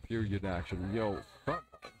 3rd period action. Yo,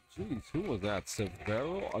 jeez, who was that?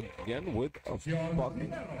 Severo again with a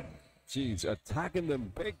bucket? Jeez, attacking the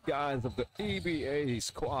big guys of the EBA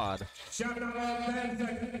squad.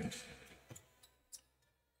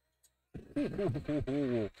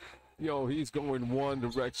 Yo, he's going one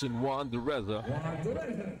direction, Juan Dereza.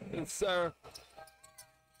 Yes, sir.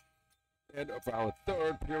 And of our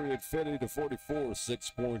 3rd period, 50-44,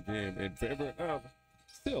 6-point game in favor of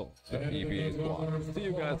still the EBA squad. See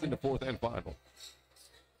you guys in the 4th and final.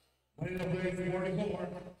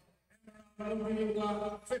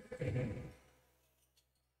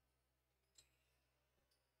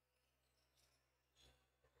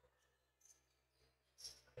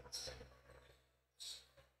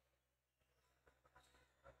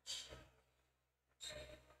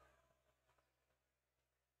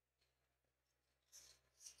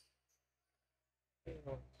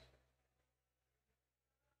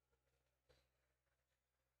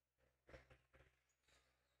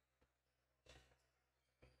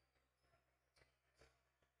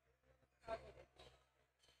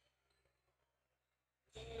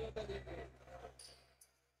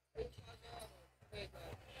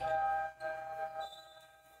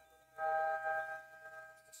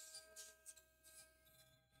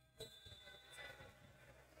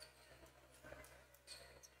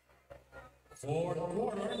 Fourth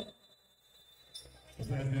quarter.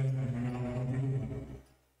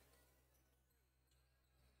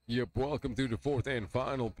 Yep, welcome to the 4th and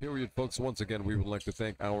final period, folks. Once again, we would like to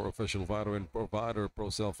thank our official vitamin provider,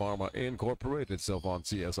 ProCell Pharma Incorporated, Selvan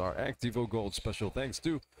CSR Activo Gold. Special thanks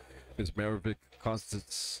to Ms. Maravik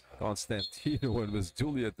Constantino and Ms.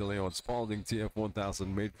 Julia De Leon Spalding,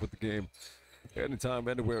 TF1000, made for the game. Anytime,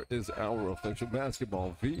 anywhere is our official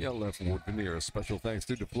basketball VLF wood veneer. Special thanks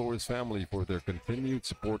to the Flores family for their continued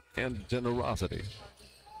support and generosity.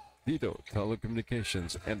 Dito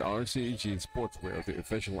Telecommunications and RCG Sportswear, the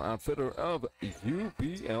official outfitter of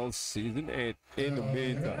UBL Season 8. In the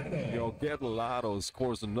meantime, yo, Get Lotto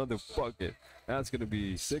scores another bucket. That's going to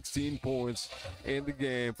be 16 points in the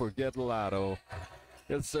game for Get Lotto.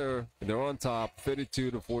 Yes, sir. They're on top,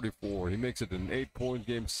 52-44. He makes it an 8-point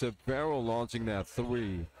game. Severo launching that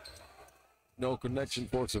 3. No connection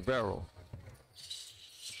for Severo.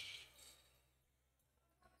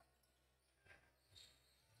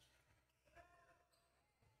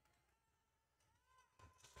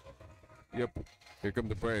 Yep, here come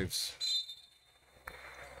the Braves.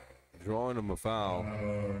 Drawing him a foul.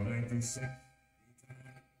 96.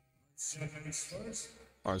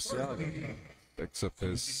 Arciaga picks up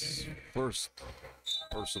his first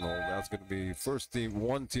personal. That's going to be first team,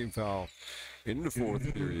 1 team foul in the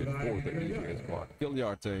 4th period for the EBA squad.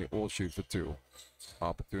 Giliarte will shoot for 2.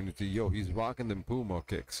 Opportunity. Yo, he's rocking them Puma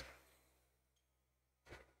kicks.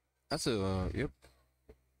 That's a, yep.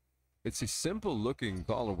 It's a simple looking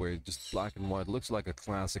colorway, just black and white. Looks like a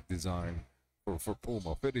classic design for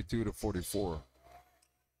Puma. 52-44.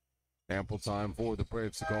 Ample time for the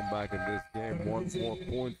Braves to come back in this game. 1 more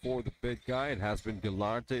point for the big guy. It has been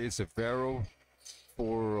Gilarte, Severo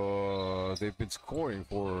for they've been scoring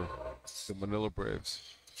for the Manila Braves.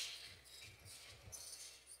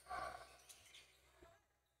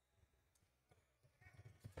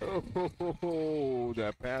 Oh,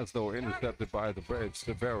 that pass though intercepted by the Braves.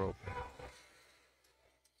 Severo.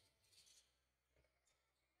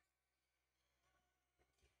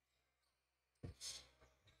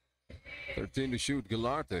 $13 to shoot.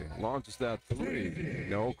 Gilarte launches that 3.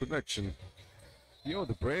 No connection. You know,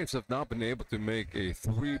 the Braves have not been able to make a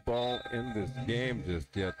 3-ball in this game just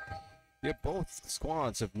yet. Yeah, both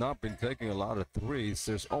squads have not been taking a lot of 3s.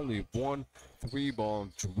 There's only 1 3-ball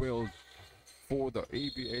drilled for the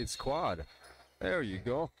EBA squad. There you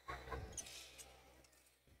go.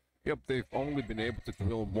 Yep, they've only been able to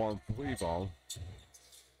drill 1 3-ball.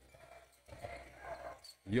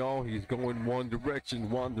 Yo, he's going one direction.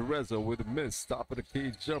 Wandereza with a miss. Top of the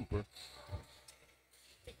key jumper.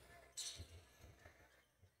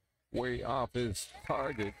 Way off his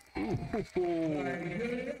target. Ooh.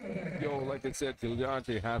 Yo, like I said,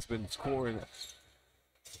 Gigliante has been scoring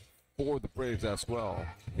for the Braves as well.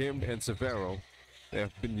 Him and Severo, they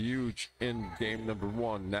have been huge in game number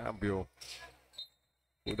one. Nambio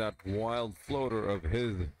with that wild floater of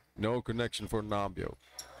his. No connection for Nambio.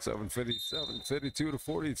 757, 52 to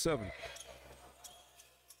 47.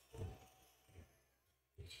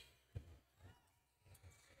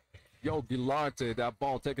 Yo, Gilarte, that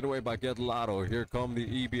ball taken away by Getlato. Here come the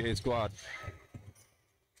EBA squad.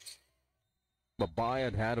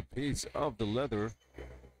 Mabayad had a piece of the leather.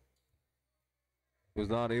 Was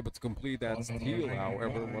not able to complete that steal,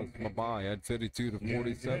 however, was Mabayad, 52 to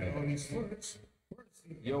 47.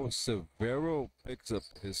 Yo, Severo picks up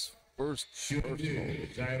his first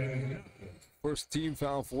personal. First team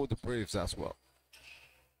foul for the Braves as well.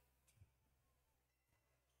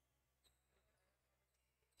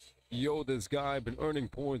 Yo, this guy been earning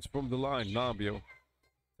points from the line, Nambio.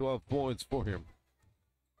 12 points for him.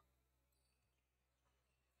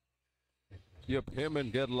 Yep, him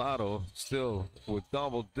and Getlato still with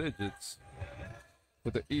double digits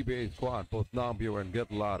with the eBay squad, both Nambio and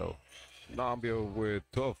Getlato. Nambio with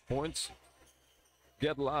 12 points,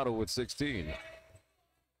 Getlato with 16.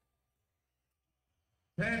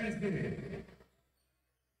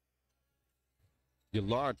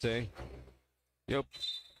 Gilarte, yep,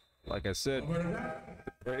 like I said, the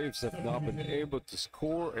Braves have not been able to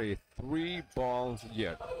score a 3 balls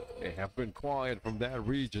yet. They have been quiet from that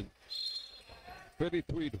region.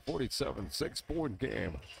 53 to 47, 6-point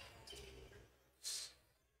game.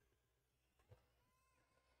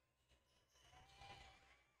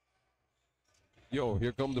 Yo,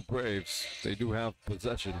 here come the Braves. They do have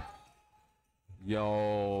possession.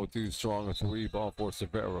 Yo, too strong a 3 ball for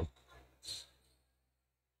Severo.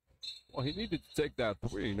 Well, he needed to take that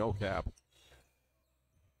 3, no cap.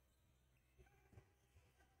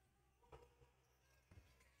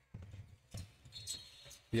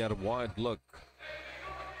 He had a wide look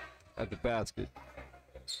at the basket.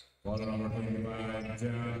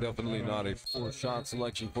 Definitely not a poor shot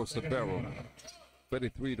selection for Severo.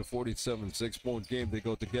 33 to 47, 6-point game. They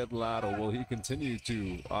go to Getlato. Will he continue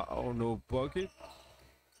to, oh no, bucket?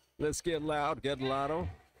 Let's get loud, Getlato.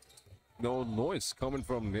 No noise coming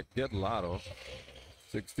from Getlato.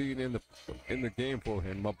 16 in the game for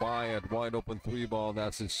him. Mabayad, wide open 3 ball.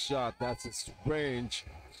 That's his shot. That's his range.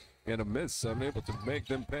 And a miss, unable to make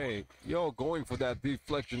them pay. Yo, going for that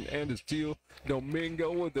deflection and a steal.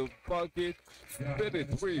 Domingo with the bucket.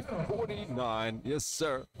 53-49. Yes,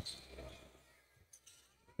 sir.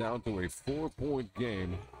 Down to a 4-point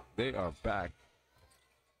game. They are back.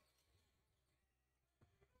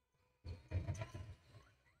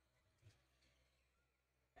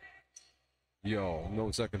 Yo,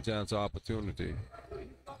 no second chance opportunity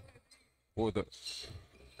for the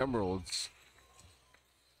Emeralds.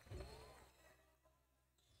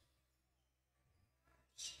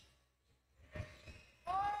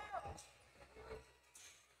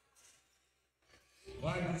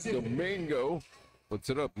 Domingo puts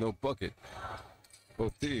it up, no bucket.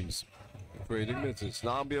 Both teams trading misses.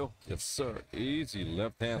 Nambio, yes sir, easy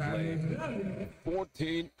left-hand lane.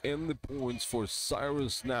 14 in the points for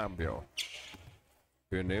Cyrus Nambio.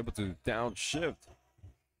 Being able to downshift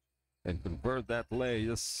and convert that lay,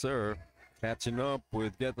 yes sir. Catching up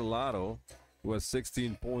with Getlato, who has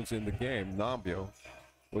 16 points in the game. Nambio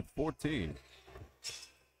with 14.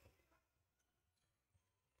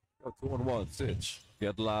 2-on-1, Sitch.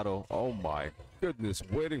 Getlato, oh my goodness,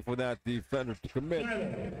 waiting for that defender to commit.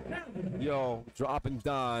 Yo, dropping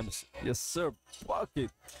dimes. Yes, sir, bucket.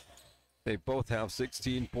 They both have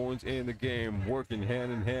 16 points in the game, working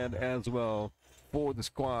hand in hand as well for the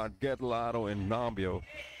squad. Getlato and Nambio,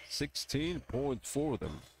 16 points for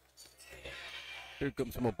them. Here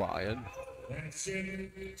comes Mabayad.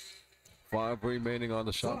 5 remaining on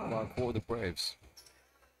the shot clock for the Braves.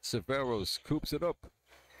 Severo scoops it up.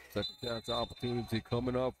 Second chance opportunity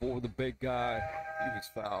coming up for the big guy. He was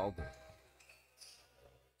fouled.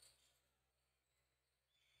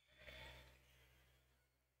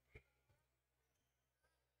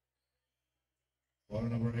 Ball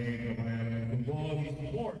number 8, the ball is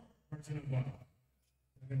 4. Personal ball.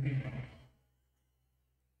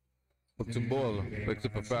 Magtumbol picks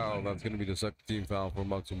up a foul. That's going to be the second team foul for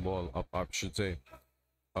Magtumbol. I should say.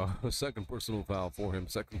 A second personal foul for him.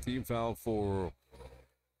 Second team foul for...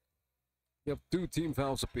 You have 2 team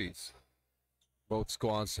fouls apiece. Both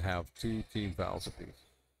squads have 2 team fouls apiece.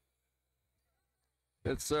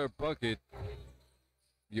 Yes, sir, bucket.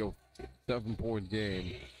 Yo, 7-point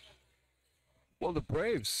game. Well, the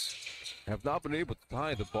Braves have not been able to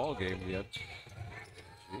tie the ball game yet.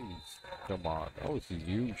 Jeez, come on. That was a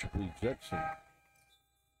huge rejection.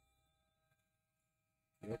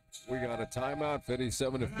 Yep, we got a timeout,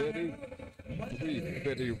 57 to 50.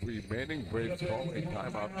 3:50 remaining. Braves call a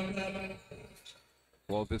timeout.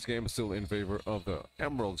 Well, this game is still in favor of the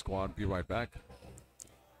Emerald squad. Be right back.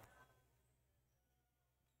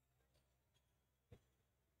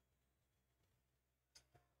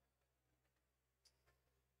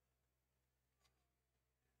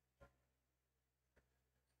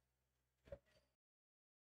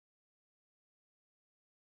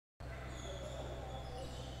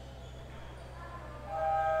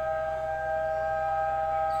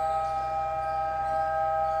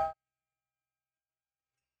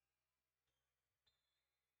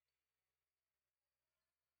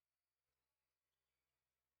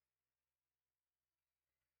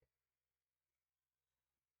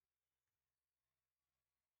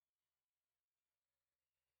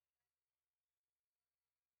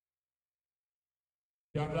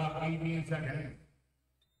 Your clock 18 seconds.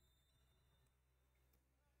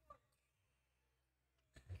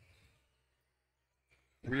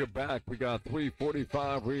 We are back. We got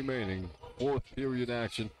 3:45 remaining. Fourth period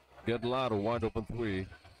action. Get Lotto wide open three.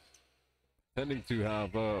 Pretending to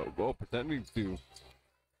have, pretending to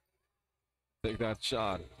take that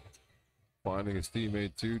shot. Finding his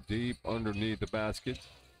teammate too deep underneath the basket.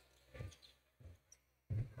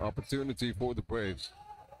 Opportunity for the Braves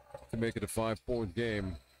to make it a 5-point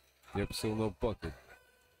game. Yep, still no bucket.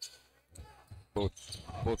 Both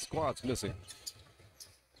squads missing.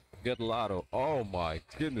 Get Lotto. Oh my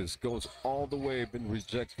goodness, goes all the way, been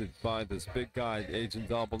rejected by this big guy, Agent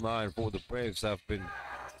 99 for the Braves. Have been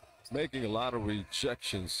making a lot of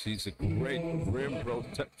rejections. He's a great rim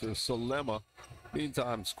protector. Salema,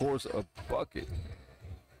 meantime, scores a bucket.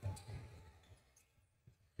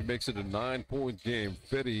 He makes it a 9-point game,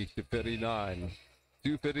 50 to 59.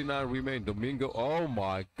 2:59 remain. Domingo, oh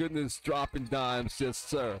my goodness, dropping dimes, yes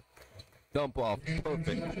sir. Dump off,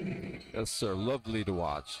 perfect. Yes sir, lovely to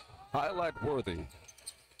watch. Highlight worthy.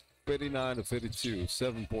 59 to 52,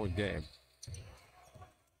 7-point game.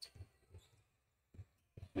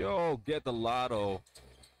 Yo, get the Lotto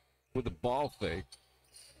with the ball fake.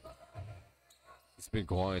 It's been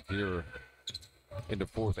quiet here in the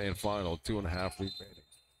fourth and final, 2.5 remaining.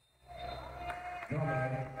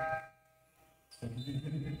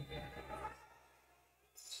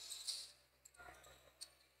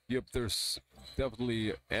 Yep, there's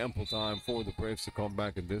definitely ample time for the Braves to come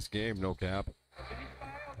back in this game, no cap.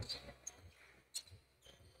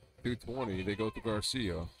 2:20, they go to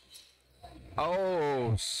Garcia.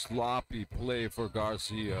 Oh, sloppy play for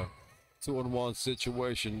Garcia. 2-on-1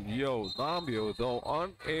 situation. Yo, Lambio, though,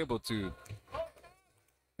 unable to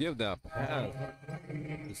give that pass.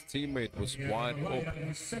 His teammate was wide open.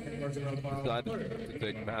 Decided to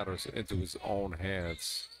take matters into his own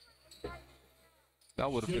hands.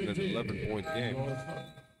 That would have been an 11-point game.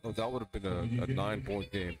 No, that would have been a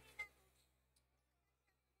 9-point game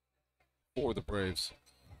for the Braves.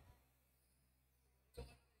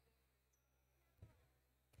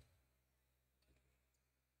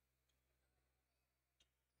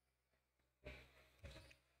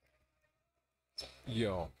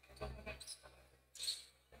 Yo.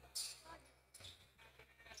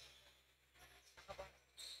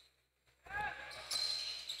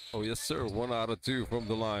 Oh, yes, sir. 1 out of 2 from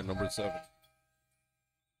the line, number 7.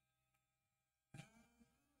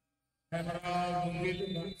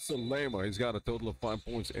 Salema, he's got a total of 5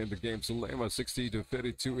 points in the game. Salema, 60 to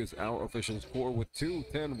 52 is our official score with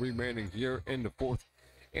 2:10 remaining here in the fourth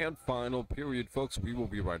and final period, folks. We will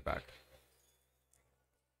be right back.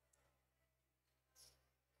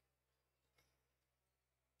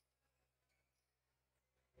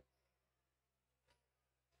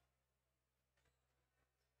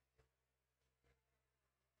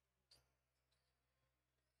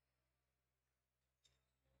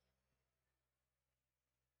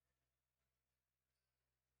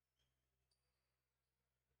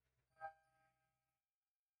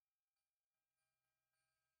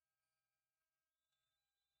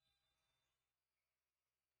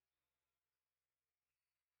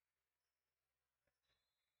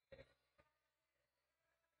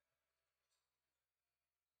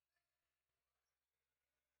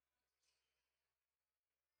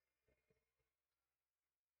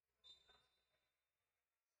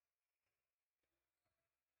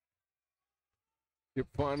 Your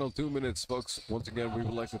final 2 minutes, folks. Once again, we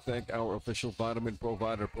would like to thank our official vitamin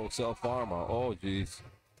provider, ProCell Pharma. Oh, geez.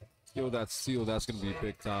 Yo, that seal, that's going to be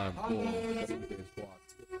big time for the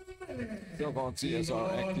squad. Self-on CSR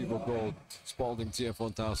Activo Gold. Spalding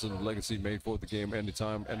TF1000 Legacy made for the game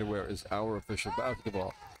anytime, anywhere is our official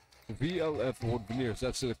basketball. VLF Wood Veneers.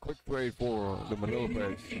 That's a quick trade for the Manila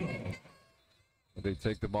Braves. They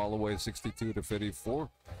take the ball away 62 to 54.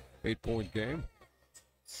 8-point game.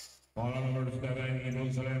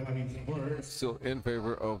 Still in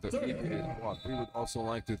favor of the EBA squad. We would also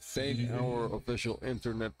like to thank our official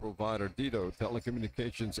internet provider, Dito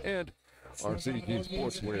Telecommunications, and RCG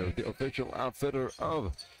Sportswear, the official outfitter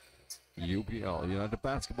of UBL, United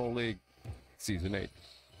Basketball League, Season 8.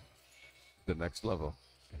 The next level.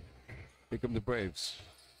 Here come the Braves.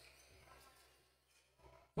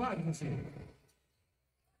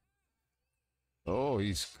 Oh,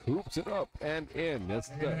 he scoops it up and in. That's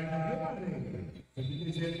the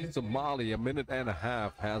Somali. A minute and a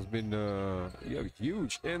half has been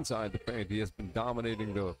huge inside the paint. He has been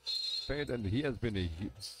dominating the paint, and he has been a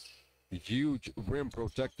huge rim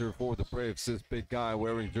protector for the Braves. This big guy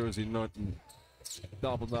wearing jersey number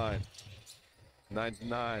 99.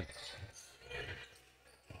 99.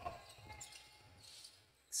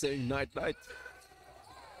 Saying night night.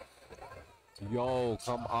 Yo,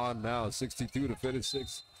 come on now. 62 to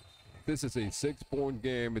 56. This is a 6-point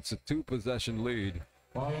game. It's a 2-possession lead.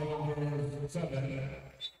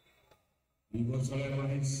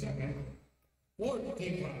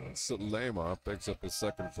 Salema picks up his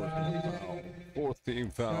second personal foul. 4th team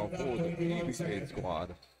foul for the EBA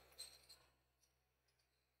squad.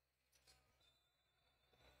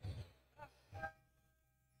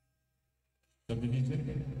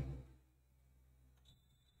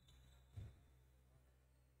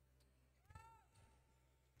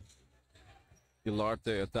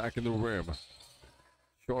 Gilarte attacking the rim.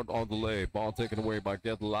 Short on the lay. Ball taken away by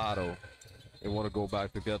Getlato. They want to go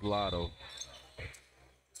back to Getlato.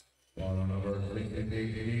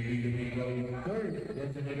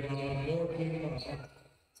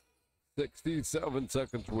 67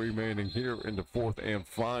 seconds remaining here in the 4th and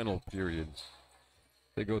final period.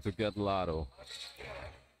 They go to Getlato.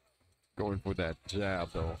 Going for that jab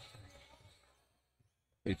though.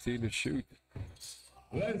 18 to shoot.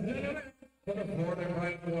 Yep,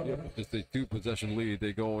 just a 2-possession lead.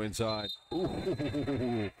 They go inside. Ooh,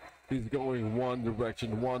 he's going one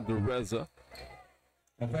direction, one to Reza.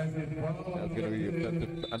 That's going to be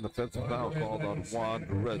an offensive foul called on Juan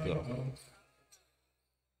Reza.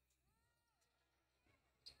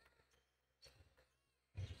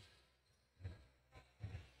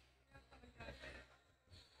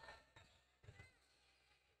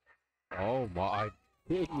 Oh my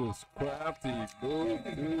goodness, Crafty move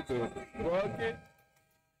to the bucket.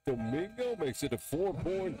 Domingo makes it a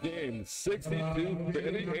 4-point game.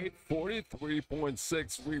 62-58,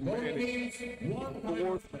 43.6 remaining.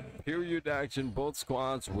 4th period action, both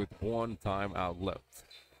squads with 1 timeout left.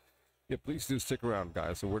 Yeah, please do stick around,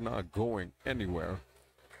 guys, so we're not going anywhere.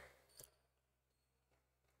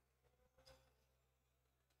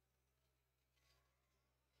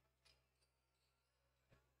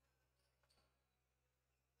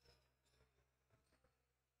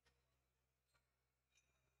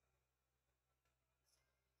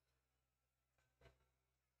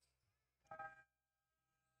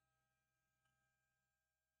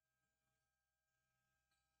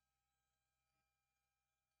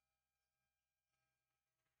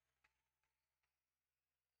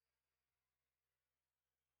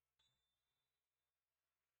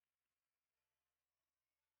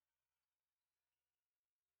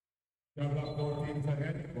 Eba 14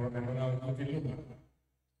 ahead for Eba Muntinlupa.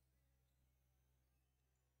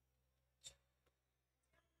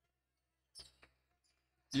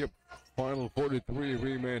 Yep, final 43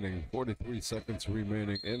 remaining. 43 seconds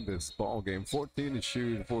remaining in this ball game. 14 to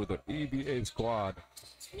shoot for the EBA squad.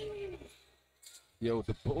 Yo,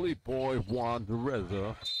 the bully boy Juan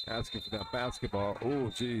Reza asking for that basketball.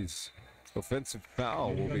 Oh, geez. Offensive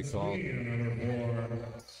foul will be called.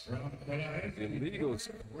 Illegal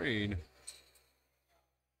screen.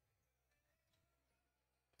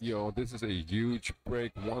 Yo, this is a huge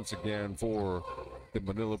break once again for the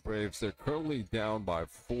Manila Braves. They're currently down by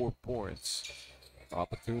 4 points.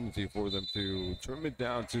 Opportunity for them to trim it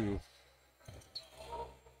down to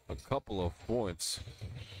a couple of points.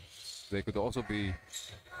 They could also be,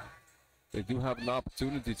 they do have an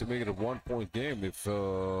opportunity to make it a 1-point game if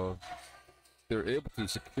they're able to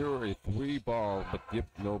secure a 3-ball, but yep,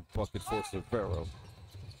 no bucket for Cervero.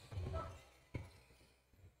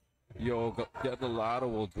 Yo, get the ladder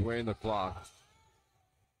will drain the clock.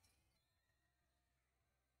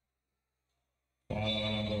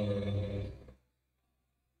 Number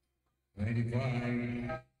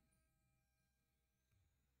 95.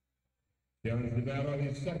 Jones the battle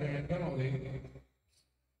his second penalty.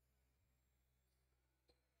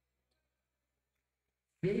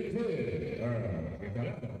 52.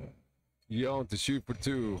 Young to shoot for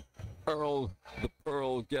two. Earl, the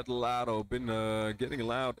Pearl, Gettalato, been getting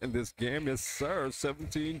loud in this game. Yes, sir.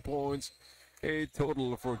 17 points, a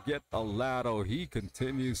total for Gettalato. He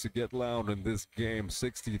continues to get loud in this game.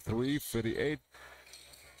 63-58.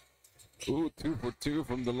 Ooh, 2 for 2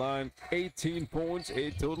 from the line. 18 points,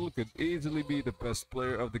 a total. Could easily be the best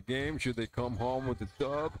player of the game should they come home with the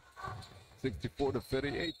dub.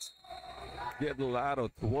 64-58. Gettalato,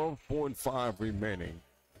 12.5 remaining.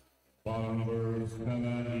 Ball number 7,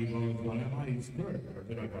 Eba Muntinlupa, his third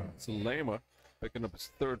personal foul. Salema picking up his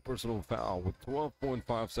third personal foul with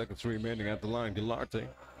 12.5 seconds remaining at the line. Galarte.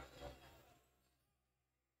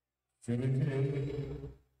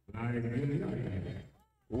 17. Nigeria.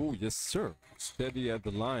 Oh, yes, sir. Steady at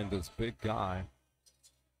the line, this big guy.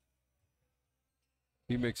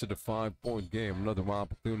 He makes it a 5-point game. Another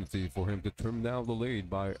opportunity for him to trim down the lead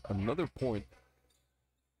by another point.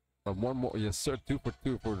 One more, yes, sir. 2 for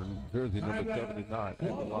 2 for jersey number 79 at the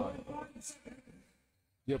line.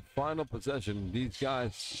 Your final possession. These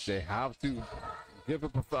guys, they have to give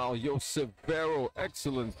up a foul. Yo, Severo,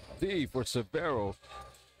 excellent D for Severo.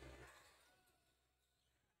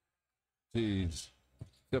 Jeez.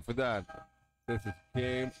 Except for that, this is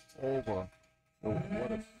game over. Oh,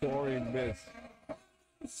 what a story miss.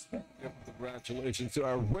 Congratulations to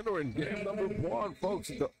our winner in game number 1, folks.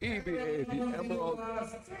 The EBA, the Emerald.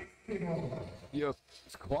 Your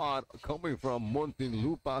squad coming from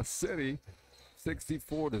Muntinlupa City,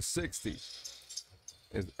 64-60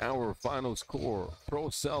 is our final score. Pro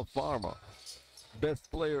Cell Pharma, best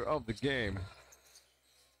player of the game.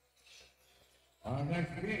 Our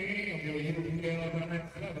next meeting of your UPL the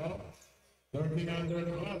next level, 13 under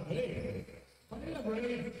club league. Manila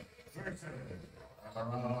Brave versus Eba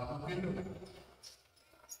Muntinlupa.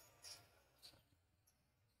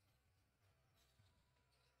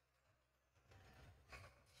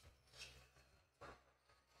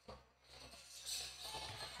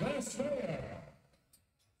 Best player,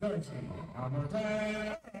 13 number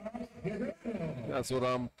 10. That's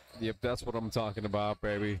what I'm talking about,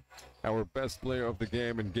 baby. Our best player of the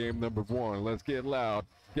game in game number 1. Let's get loud.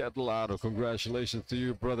 Get loud. Congratulations to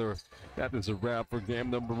you, brother. That is a wrap for game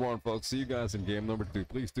number 1, folks. See you guys in game number 2.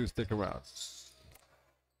 Please do stick around.